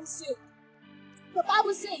become saved. The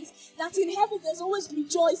Bible says that in heaven there's always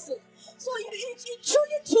rejoicing. So he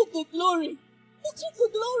truly took the glory. He took the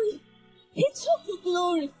glory. He took the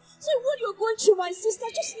glory. So when you're going through, my sister,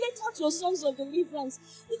 just let out your songs of deliverance.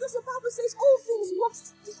 Because the Bible says all things work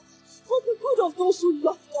together for the good of those who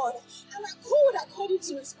love God and are called according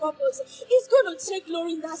to His purpose. He's going to take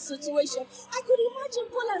glory in that situation. I could imagine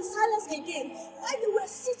Paul and Silas again, like they were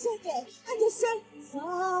sitting there and they said,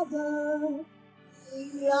 Father,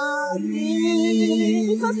 we are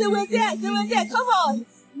here. Because they were there. Come on.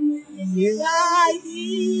 We are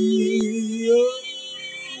here.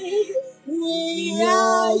 We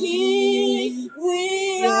are here.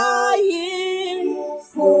 We are here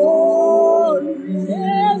for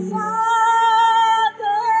you, Father.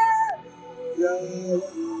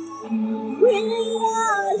 We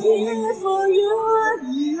are here for you.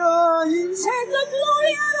 Take the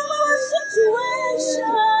glory out of our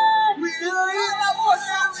situation. We are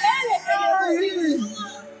here.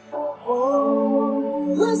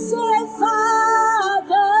 We say,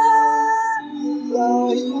 Father,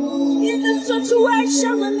 in the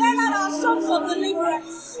situation, we let out our songs of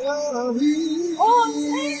deliverance. Oh,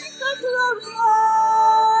 take the glory,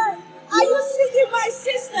 Lord. Are you singing, my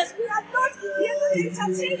sisters? We are not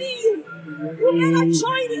entertaining you. You better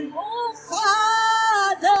join in. Oh,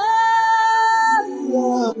 Father,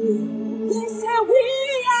 they say we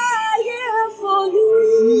are here for you.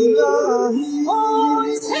 Oh,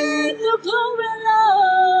 take the glory,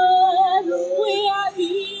 Lord. We are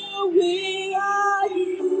here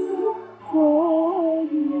for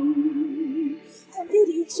you. And then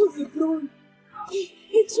He took the glory.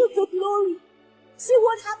 He took the glory. See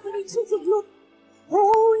what happened? He took the glory.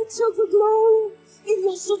 Oh, He took the glory. In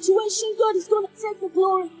your situation, God is going to take the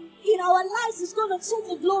glory. In our lives, He's going to take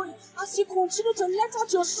the glory as you continue to let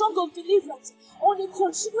out your song of deliverance on a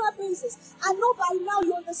continual basis. I know by now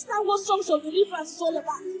you understand what songs of deliverance is all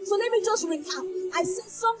about. So let me just recap. I said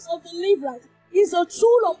songs of deliverance is a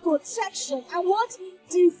tool of protection and what?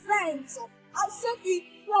 Defense. I said in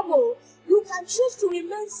trouble, you can choose to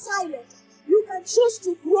remain silent. You can choose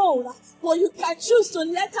to groan, or you can choose to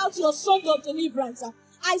let out your song of deliverance.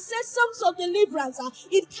 I said songs of deliverance,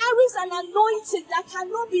 it carries an anointing that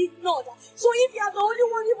cannot be ignored. So if you are the only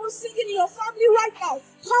one even singing in your family right now,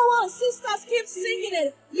 come on, sisters, keep singing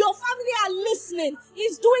it. Your family are listening.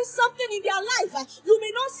 It's doing something in their life. You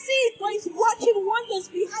may not see it, but it's working wonders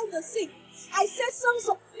behind the scene. I said songs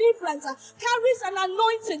of deliverance carries an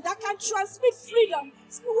anointing that can transmit freedom.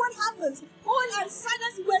 See what happens? Paul and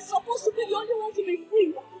Silas were supposed to be the only one to be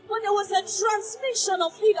free, but there was a transmission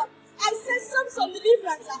of freedom. I said songs of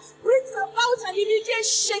deliverance brings about an immediate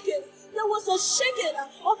shaking. There was a shaking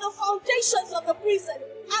of the foundations of the prison.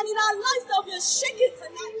 And in our lives there will be a shaking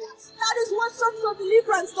tonight. That is what songs of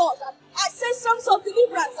deliverance does. I say songs of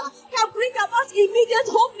deliverance can bring about immediate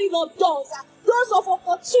opening of doors of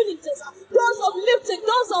opportunities, doors of lifting,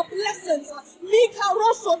 doors of blessings. Mika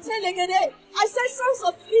I said songs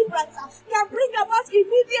of deliverance can bring about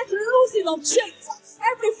immediate losing of chains.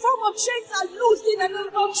 Every form of chains are loosed in the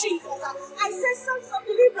name of Jesus. I said songs of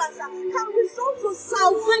deliverance can result to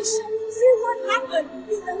salvation. See what happened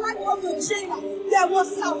in the life of the jailer. There was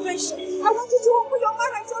salvation. I want you to open your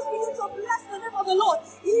mouth and just begin to bless the name of the Lord.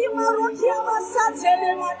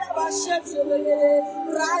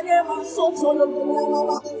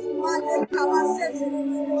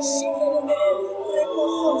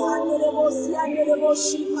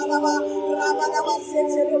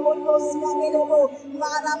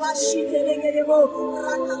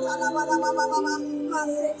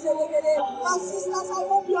 My sisters, I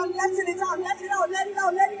hope you are letting it out. Let it out, let it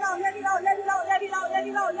out, let it out, let it out, let it out, let it out, let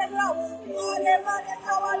it out, let it out. Mane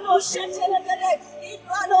kawa no shetelele.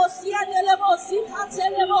 Ibrado sianelebo,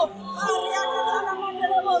 sikatelebo. Maria katana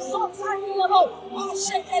manelebo, sotanelebo.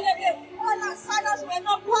 Mashekelele. All our silence were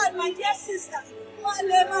not quiet, my dear sisters.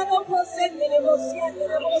 Mane mano kosenelebo,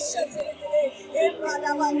 sianelebo, shetelele.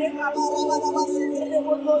 Ibrada mane kabara baba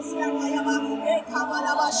setelebo, sianayaba.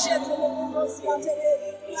 Ekabara ba shetelebo, sianelebo.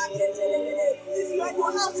 If you are in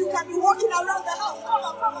your house, you can be walking around the house. Come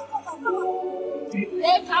on, come on, come on, come on.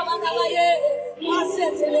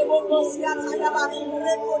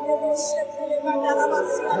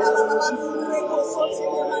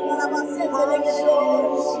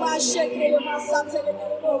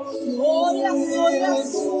 Oh yes, oh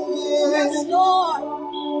yes, yes, Lord.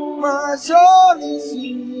 My soul is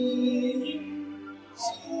singing.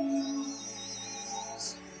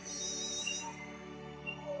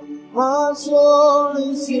 My soul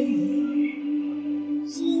is singing.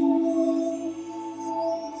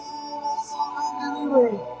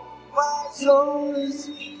 My soul is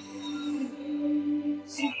singing.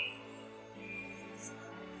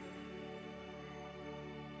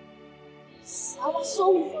 Our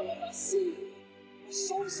soul will forever sing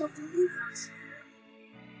songs of deliverance.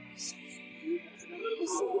 We're going to be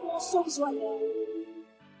singing more songs right now.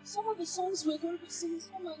 Some of the songs we're going to be singing,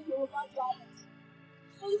 some are in Yoruba dialect.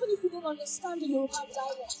 So even if you don't understand the Yoruba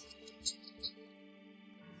dialect,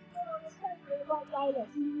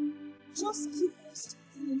 just keep on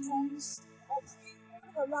speaking in tongues or praying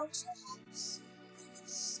around your house.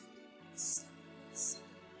 Sing, sing, sing,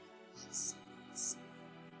 sing, sing.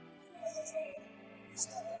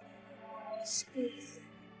 Spirit.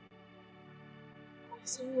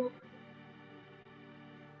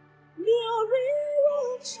 Mi ò rí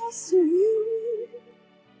oúnjẹ sí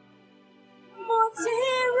mo ti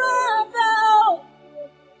rà bẹ́ẹ̀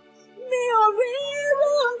mi ò rí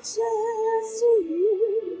oúnjẹ sí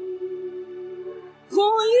kò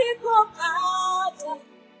yí kó padà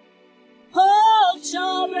ó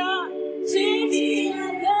jọra títí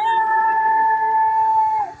ayé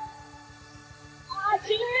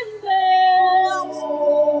àjíǹde àtọ̀.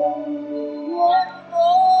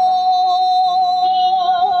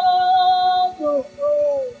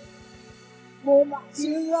 Mo máa ti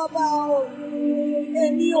rọ́bà o,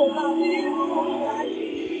 èmi ò máa rí rọ́bà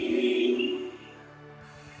yìí.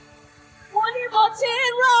 Mo ní mo ti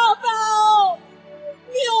rọ́bà o,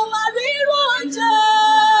 mi ò máa rí oúnjẹ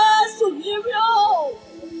sùn ní rí o.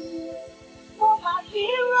 Mo máa ti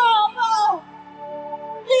rọ́bà o,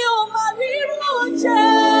 mi ò máa rí oúnjẹ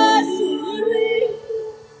sùn ní rí.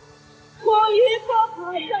 Kò yí kó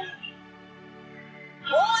padà,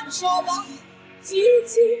 ó ń jọba.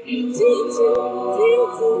 Títí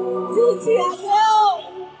ayé o,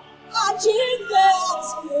 àjíǹde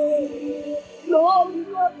àti lórí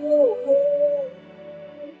òkè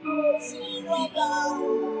mo ti rọ́bà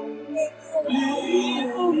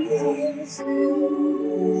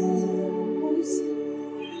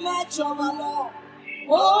mẹ́jọba lọ,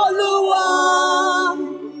 Olúwa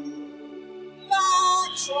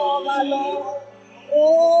mẹ́jọba lọ,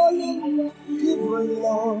 Olúwa. Keep running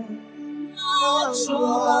on.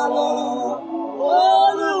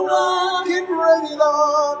 Keep ready,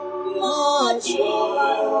 Lord.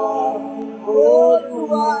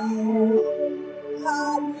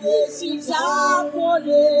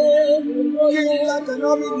 King that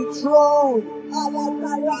cannot be dethroned.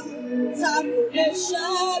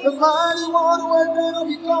 The mighty one who has never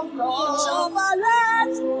become God.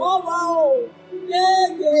 We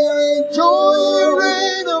enjoy your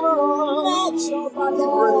reign over all. Keep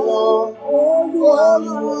ready, Lord.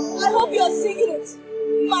 I hope you're singing it.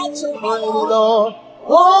 Mighty Lord.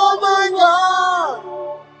 Oh my God.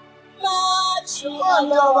 Lord.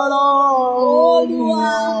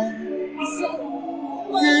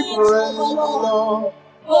 Keep ready, Lord.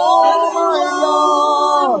 Oh my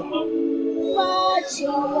Lord.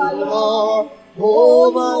 Lord.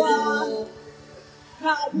 Oh my God.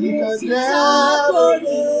 He can never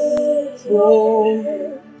be thrown.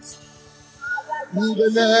 He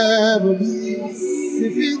will never be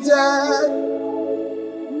defeated.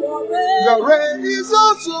 Your reign is so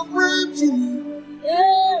supreme to you.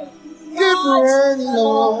 Keep reigning,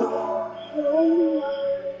 Lord.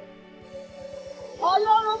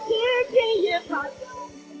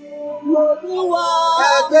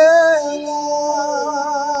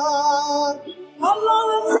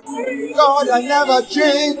 God, I never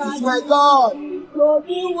change. It's my God.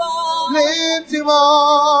 Lift him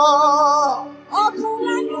up.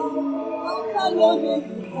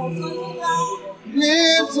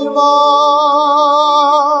 Lift him up.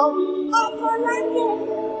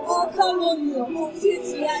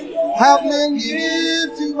 Help me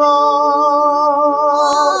lift him up.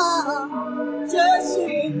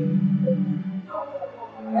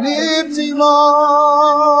 Lift him up.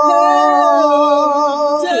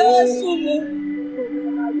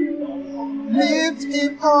 Lift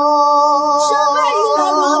him up.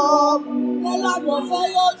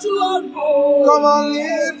 Come on,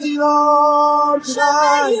 lift him up.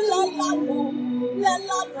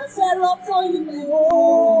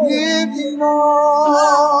 Lift him up.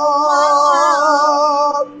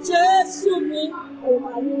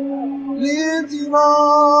 Lift him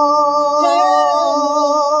up.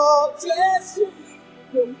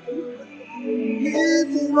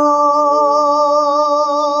 Lift him up.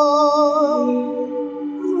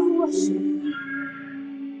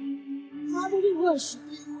 How do we worship?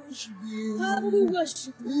 How do we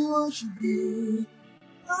worship? We worship you.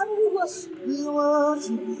 How do we worship? We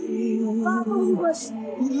worship you. How do we worship?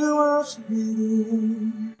 We worship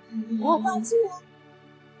you.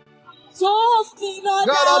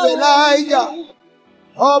 God of Elijah.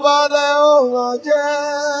 Over the whole the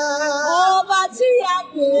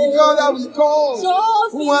God that we call,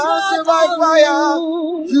 who answered by fire,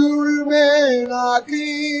 you remain our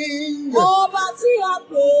King.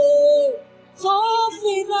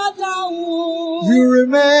 You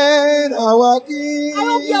remain our King. I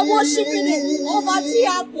hope you are worshiping it.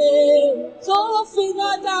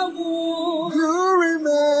 You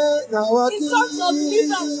remain our King. In songs of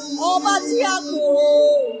deliverance,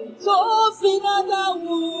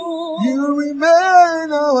 you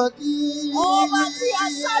remain our King.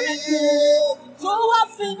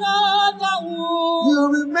 You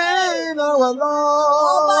remain our Lord.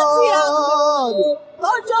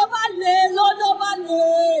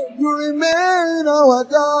 You remain our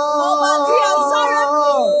God.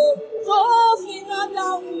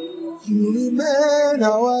 You remain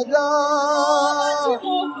our God.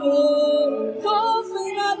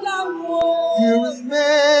 You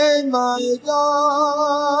remain my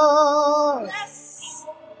God. Yes.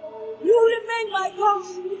 You remain my God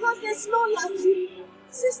because there's no like you.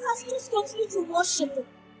 Sisters, just continue to worship Him.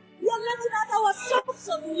 We are letting out our songs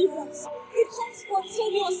of deliverance. It comes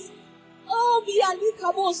spontaneous. Oh, be a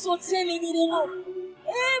likable so telling me the Lord.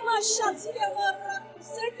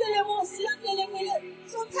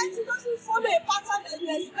 Sometimes it doesn't follow a pattern that you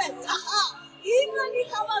expect.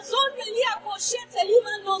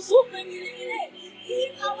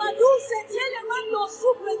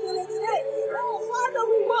 Oh, Father,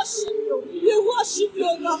 we worship you. We worship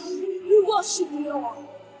you, God. We worship you, Lord.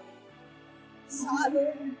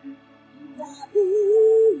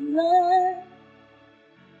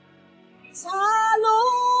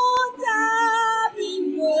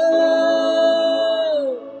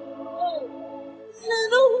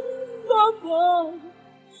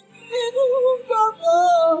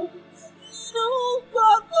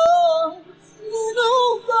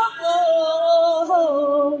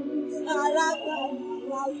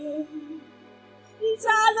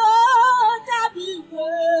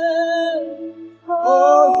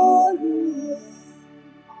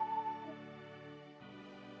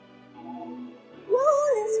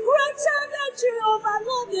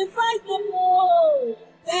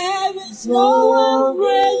 There is no one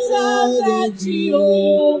greater than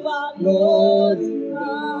Jehovah, Lord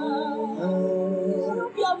divine.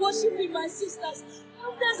 We are worshiping, my sisters.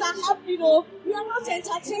 Others are happy, we are not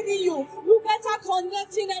entertaining you. You better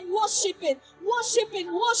connecting and worshiping. Worshiping.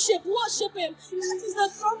 That is the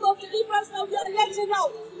song of deliverance that we are letting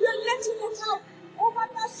out. We are letting it out. Over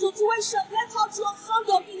that situation, let out your song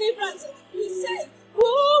of deliverance. We say,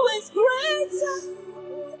 who is greater?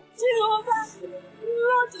 Jehovah,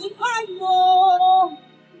 Lord divine, Lord.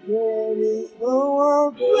 There is no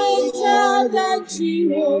one Greater than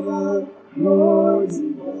Jehovah, Lord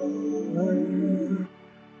divine.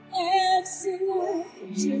 Excellent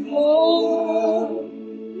Jehovah,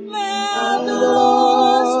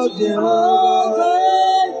 marvelous Jehovah.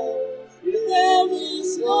 There is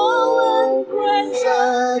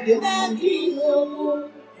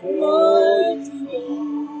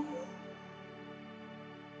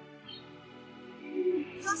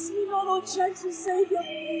Ask me not, O gentle Savior.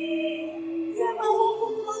 Hear my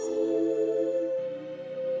humble cry.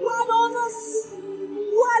 While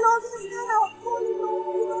others that are calling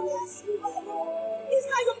on you, don't ask me, my Lord. Is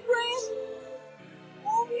that your prayer?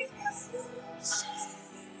 Oh, we ask you,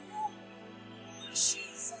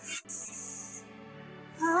 Jesus.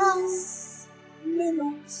 Ask me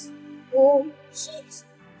not, oh Jesus.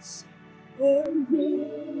 And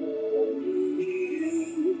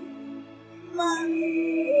my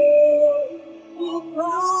you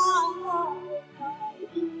cry.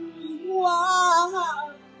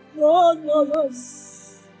 Wow, no.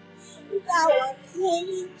 Thou art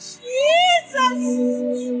calling Jesus.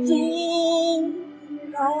 Do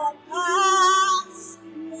not pass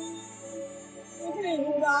me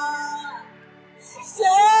by. Savior,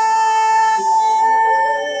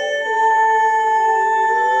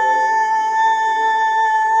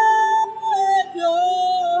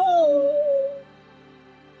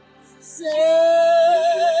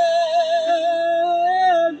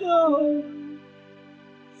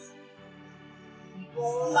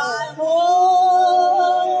 my home.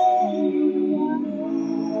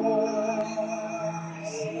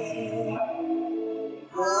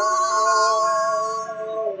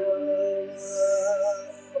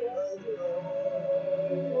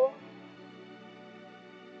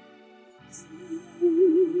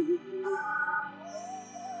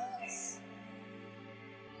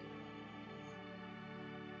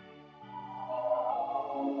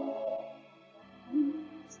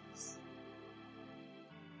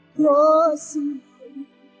 Crossing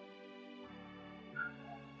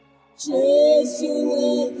chasing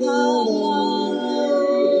the clouds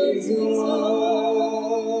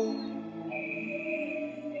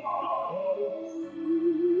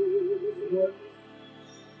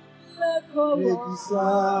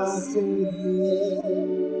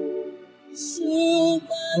should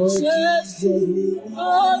the chest of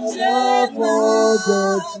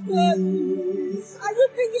death. Are you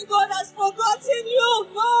thinking God has forgotten you?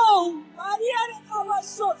 No.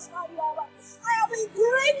 I have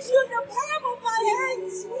engraved you in the palm of my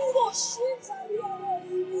hands. Oh,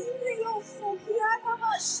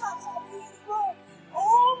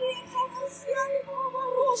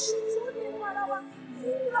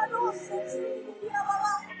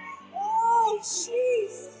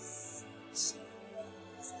 Jesus.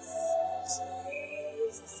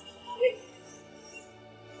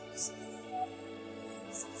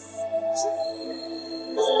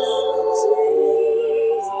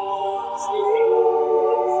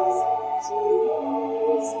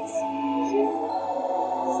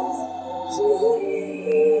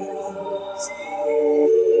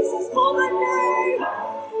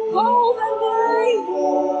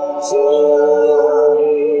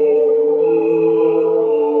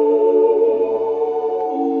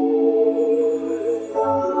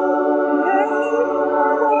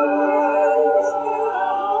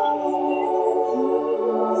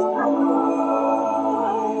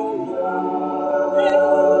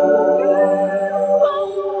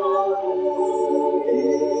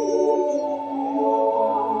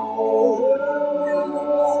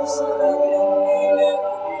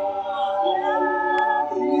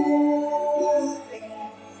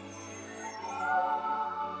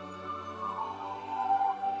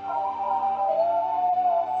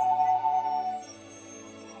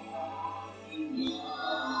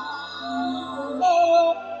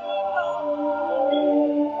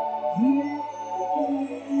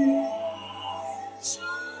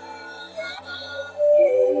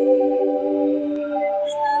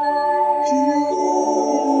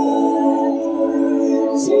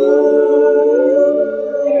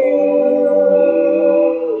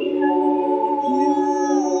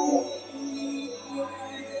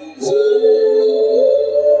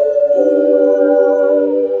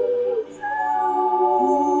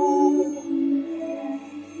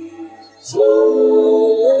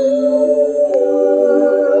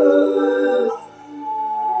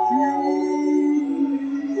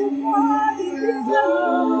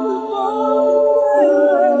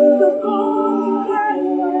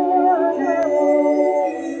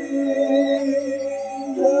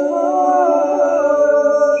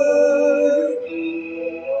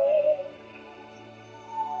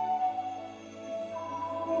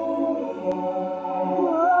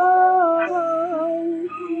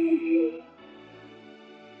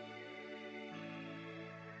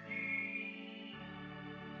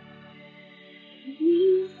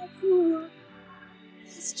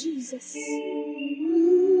 Jesus.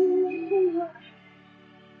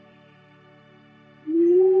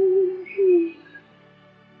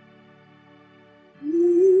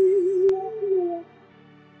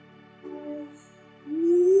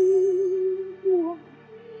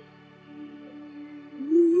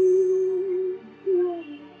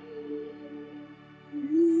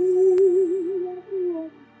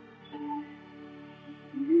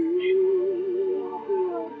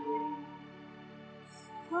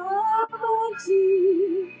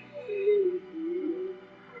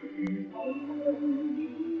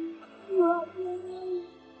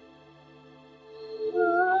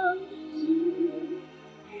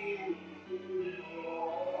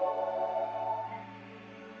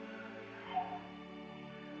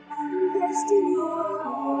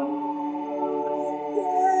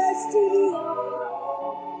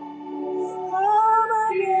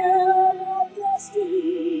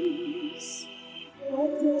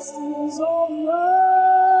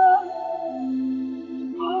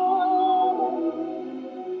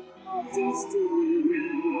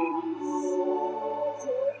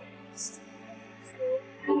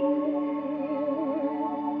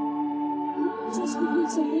 Just begin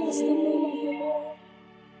to bless the name of the Lord.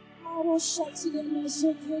 I will shout to the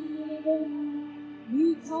nation.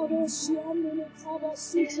 We cover Shiam and cover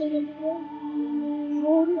Sutan.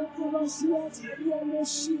 Only cover Siat and the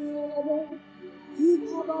Shiam. We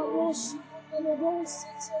cover Roshi and the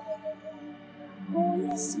Rosita. Oh,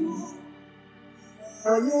 yes, Lord.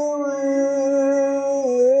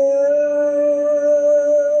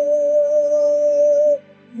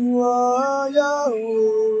 You are Yahweh.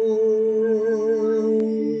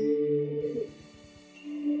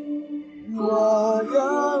 You are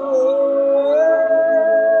Yahweh.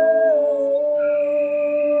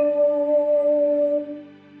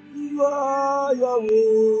 You are Yahweh.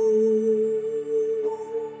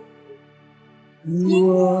 You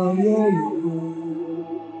are Yahweh.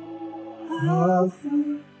 Alpha.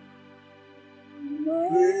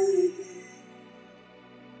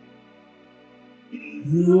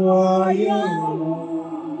 You are Yahweh.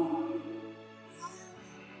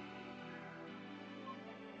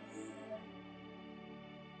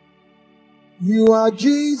 You are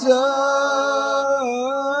Jesus.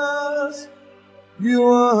 You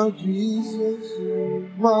are Jesus,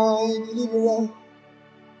 my deliverer.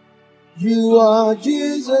 You are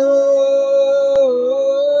Jesus.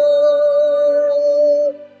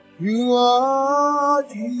 You are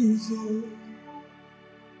Jesus.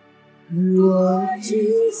 You are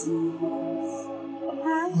Jesus.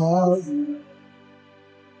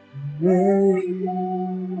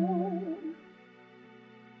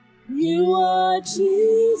 You are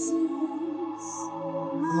Jesus.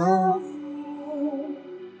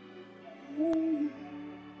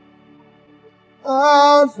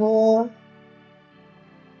 Alpha,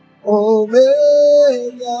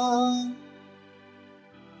 Omega.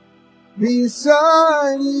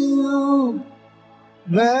 Beside you,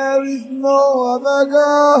 there is no other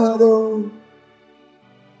God.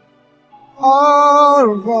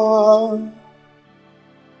 Alpha,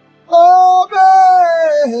 Omega.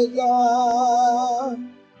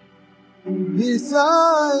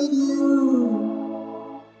 Beside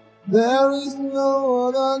you, there is no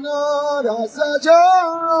other God. I search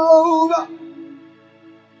all over,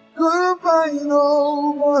 couldn't find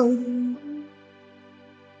nobody.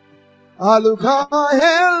 I look high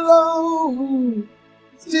and low,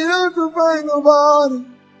 still could find nobody.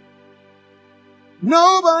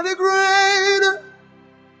 Nobody greater,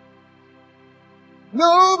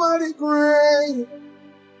 nobody greater,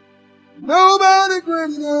 nobody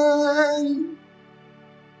greater than you.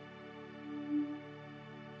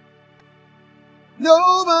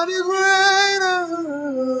 Nobody greater,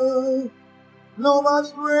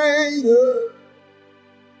 nobody greater.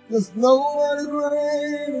 There's nobody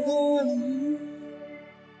greater than you.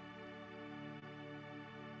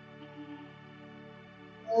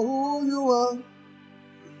 Oh, who you are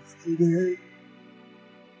today,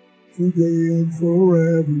 today and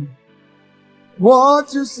forever.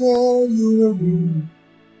 What you say you will do.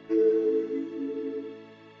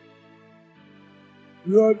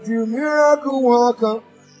 You're the miracle worker,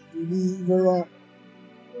 deliverer,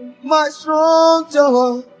 my strong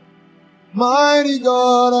tower, mighty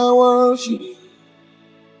God, I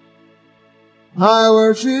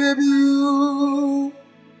worship you.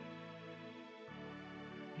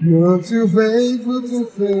 You're too faithful to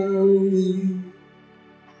fail me.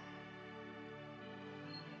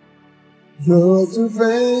 You're too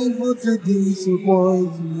faithful to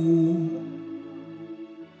disappoint me.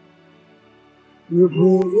 You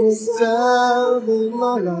prove yourself in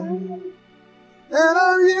my life, and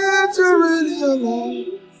I'm here to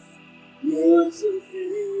realize you're too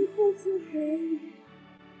faithful to fail.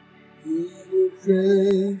 You're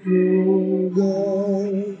faithful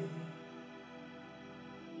God.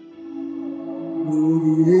 You're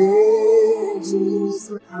the angels.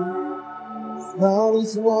 That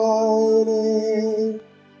is why,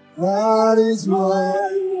 that is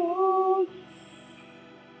why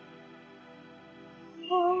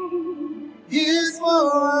He's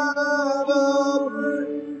forever.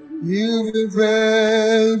 You've been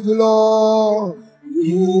faithful, Lord.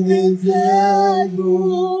 You've been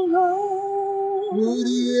faithful, Lord. Through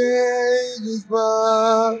the ages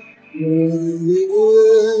past, through the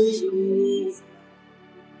ages.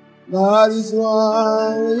 That is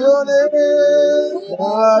why your name,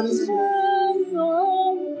 that is why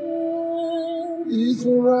your name is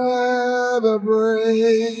forever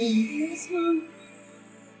praised.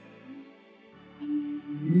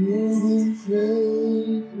 You've been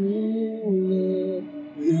faithful, Lord.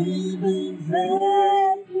 You've been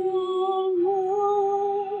faithful,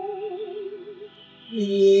 Lord.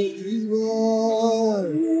 This is why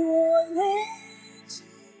your name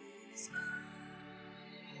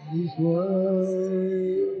is why.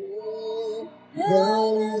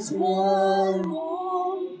 That is why.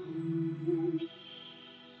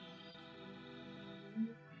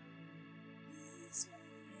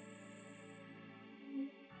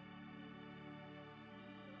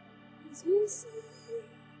 You see,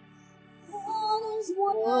 that is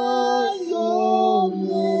why your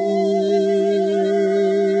name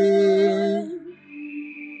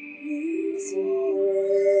is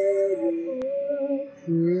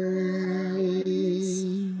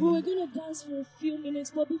praised. We're going to dance for a few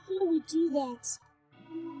minutes, but before we do that,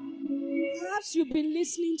 perhaps you've been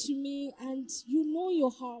listening to me and you know in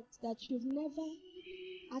your heart that you've never,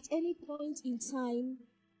 at any point in time,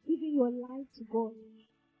 given your life to God.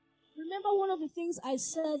 Remember, one of the things I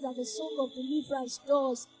said that the song of Deliverance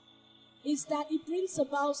does is that it brings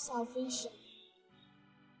about salvation.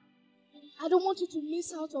 I don't want you to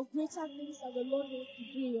miss out on greater things that the Lord wants to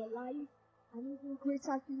do in your life, and even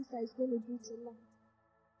greater things that He's going to do tonight.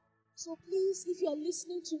 So please, if you're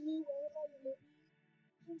listening to me wherever you may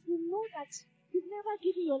be, and you know that you've never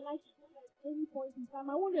given your life to God at any point in time,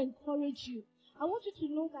 I want to encourage you. I want you to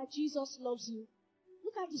know that Jesus loves you.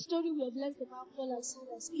 Look at the story we have learned about Paul and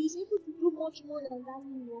Silas. He is able to do much more than that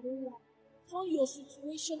in your own life. Turn your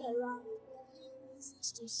situation around.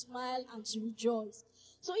 Reasons to smile and to rejoice.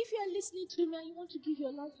 So if you are listening to me and you want to give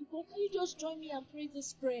your life to God, can you just join me and pray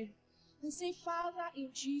this prayer? And say, Father, in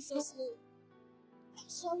Jesus' name, I'm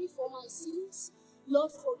sorry for my sins.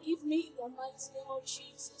 Lord, forgive me in the mighty name of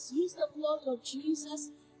Jesus. Use the blood of Jesus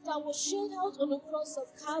that was shed out on the cross of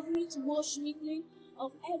Calvary to wash me clean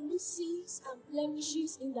of every sins and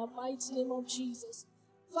blemishes in the mighty name of Jesus.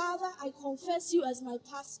 Father, I confess you as my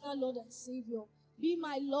personal Lord and Savior. Be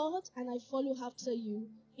my Lord and I follow after you.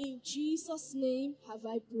 In Jesus' name have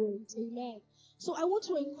I prayed. Amen. So I want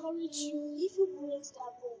to encourage you, if you prayed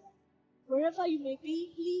that prayer, wherever you may be,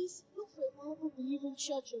 please look for a Bible-believing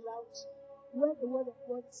church around where the word of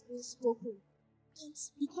God is being spoken. And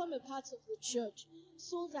become a part of the church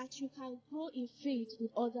so that you can grow in faith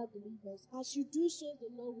with other believers. As you do so, the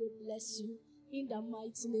Lord will bless you in the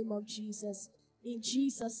mighty name of Jesus. In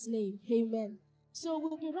Jesus' name, amen. So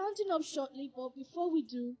we'll be rounding up shortly, but before we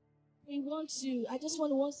do, I just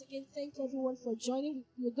want to once again thank everyone for joining.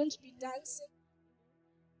 We're going to be dancing.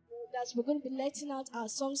 We're going to be letting out our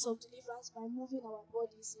songs of deliverance by moving our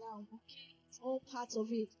bodies now. Okay, it's all part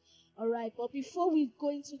of it. All right, but before we go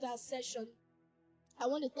into that session, I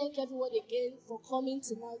want to thank everyone again for coming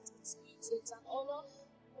tonight. It's an honor.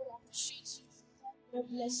 I appreciate you. God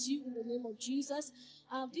bless you in the name of Jesus.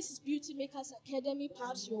 This is Beauty Makers Academy.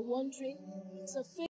 Perhaps you're wondering. It's a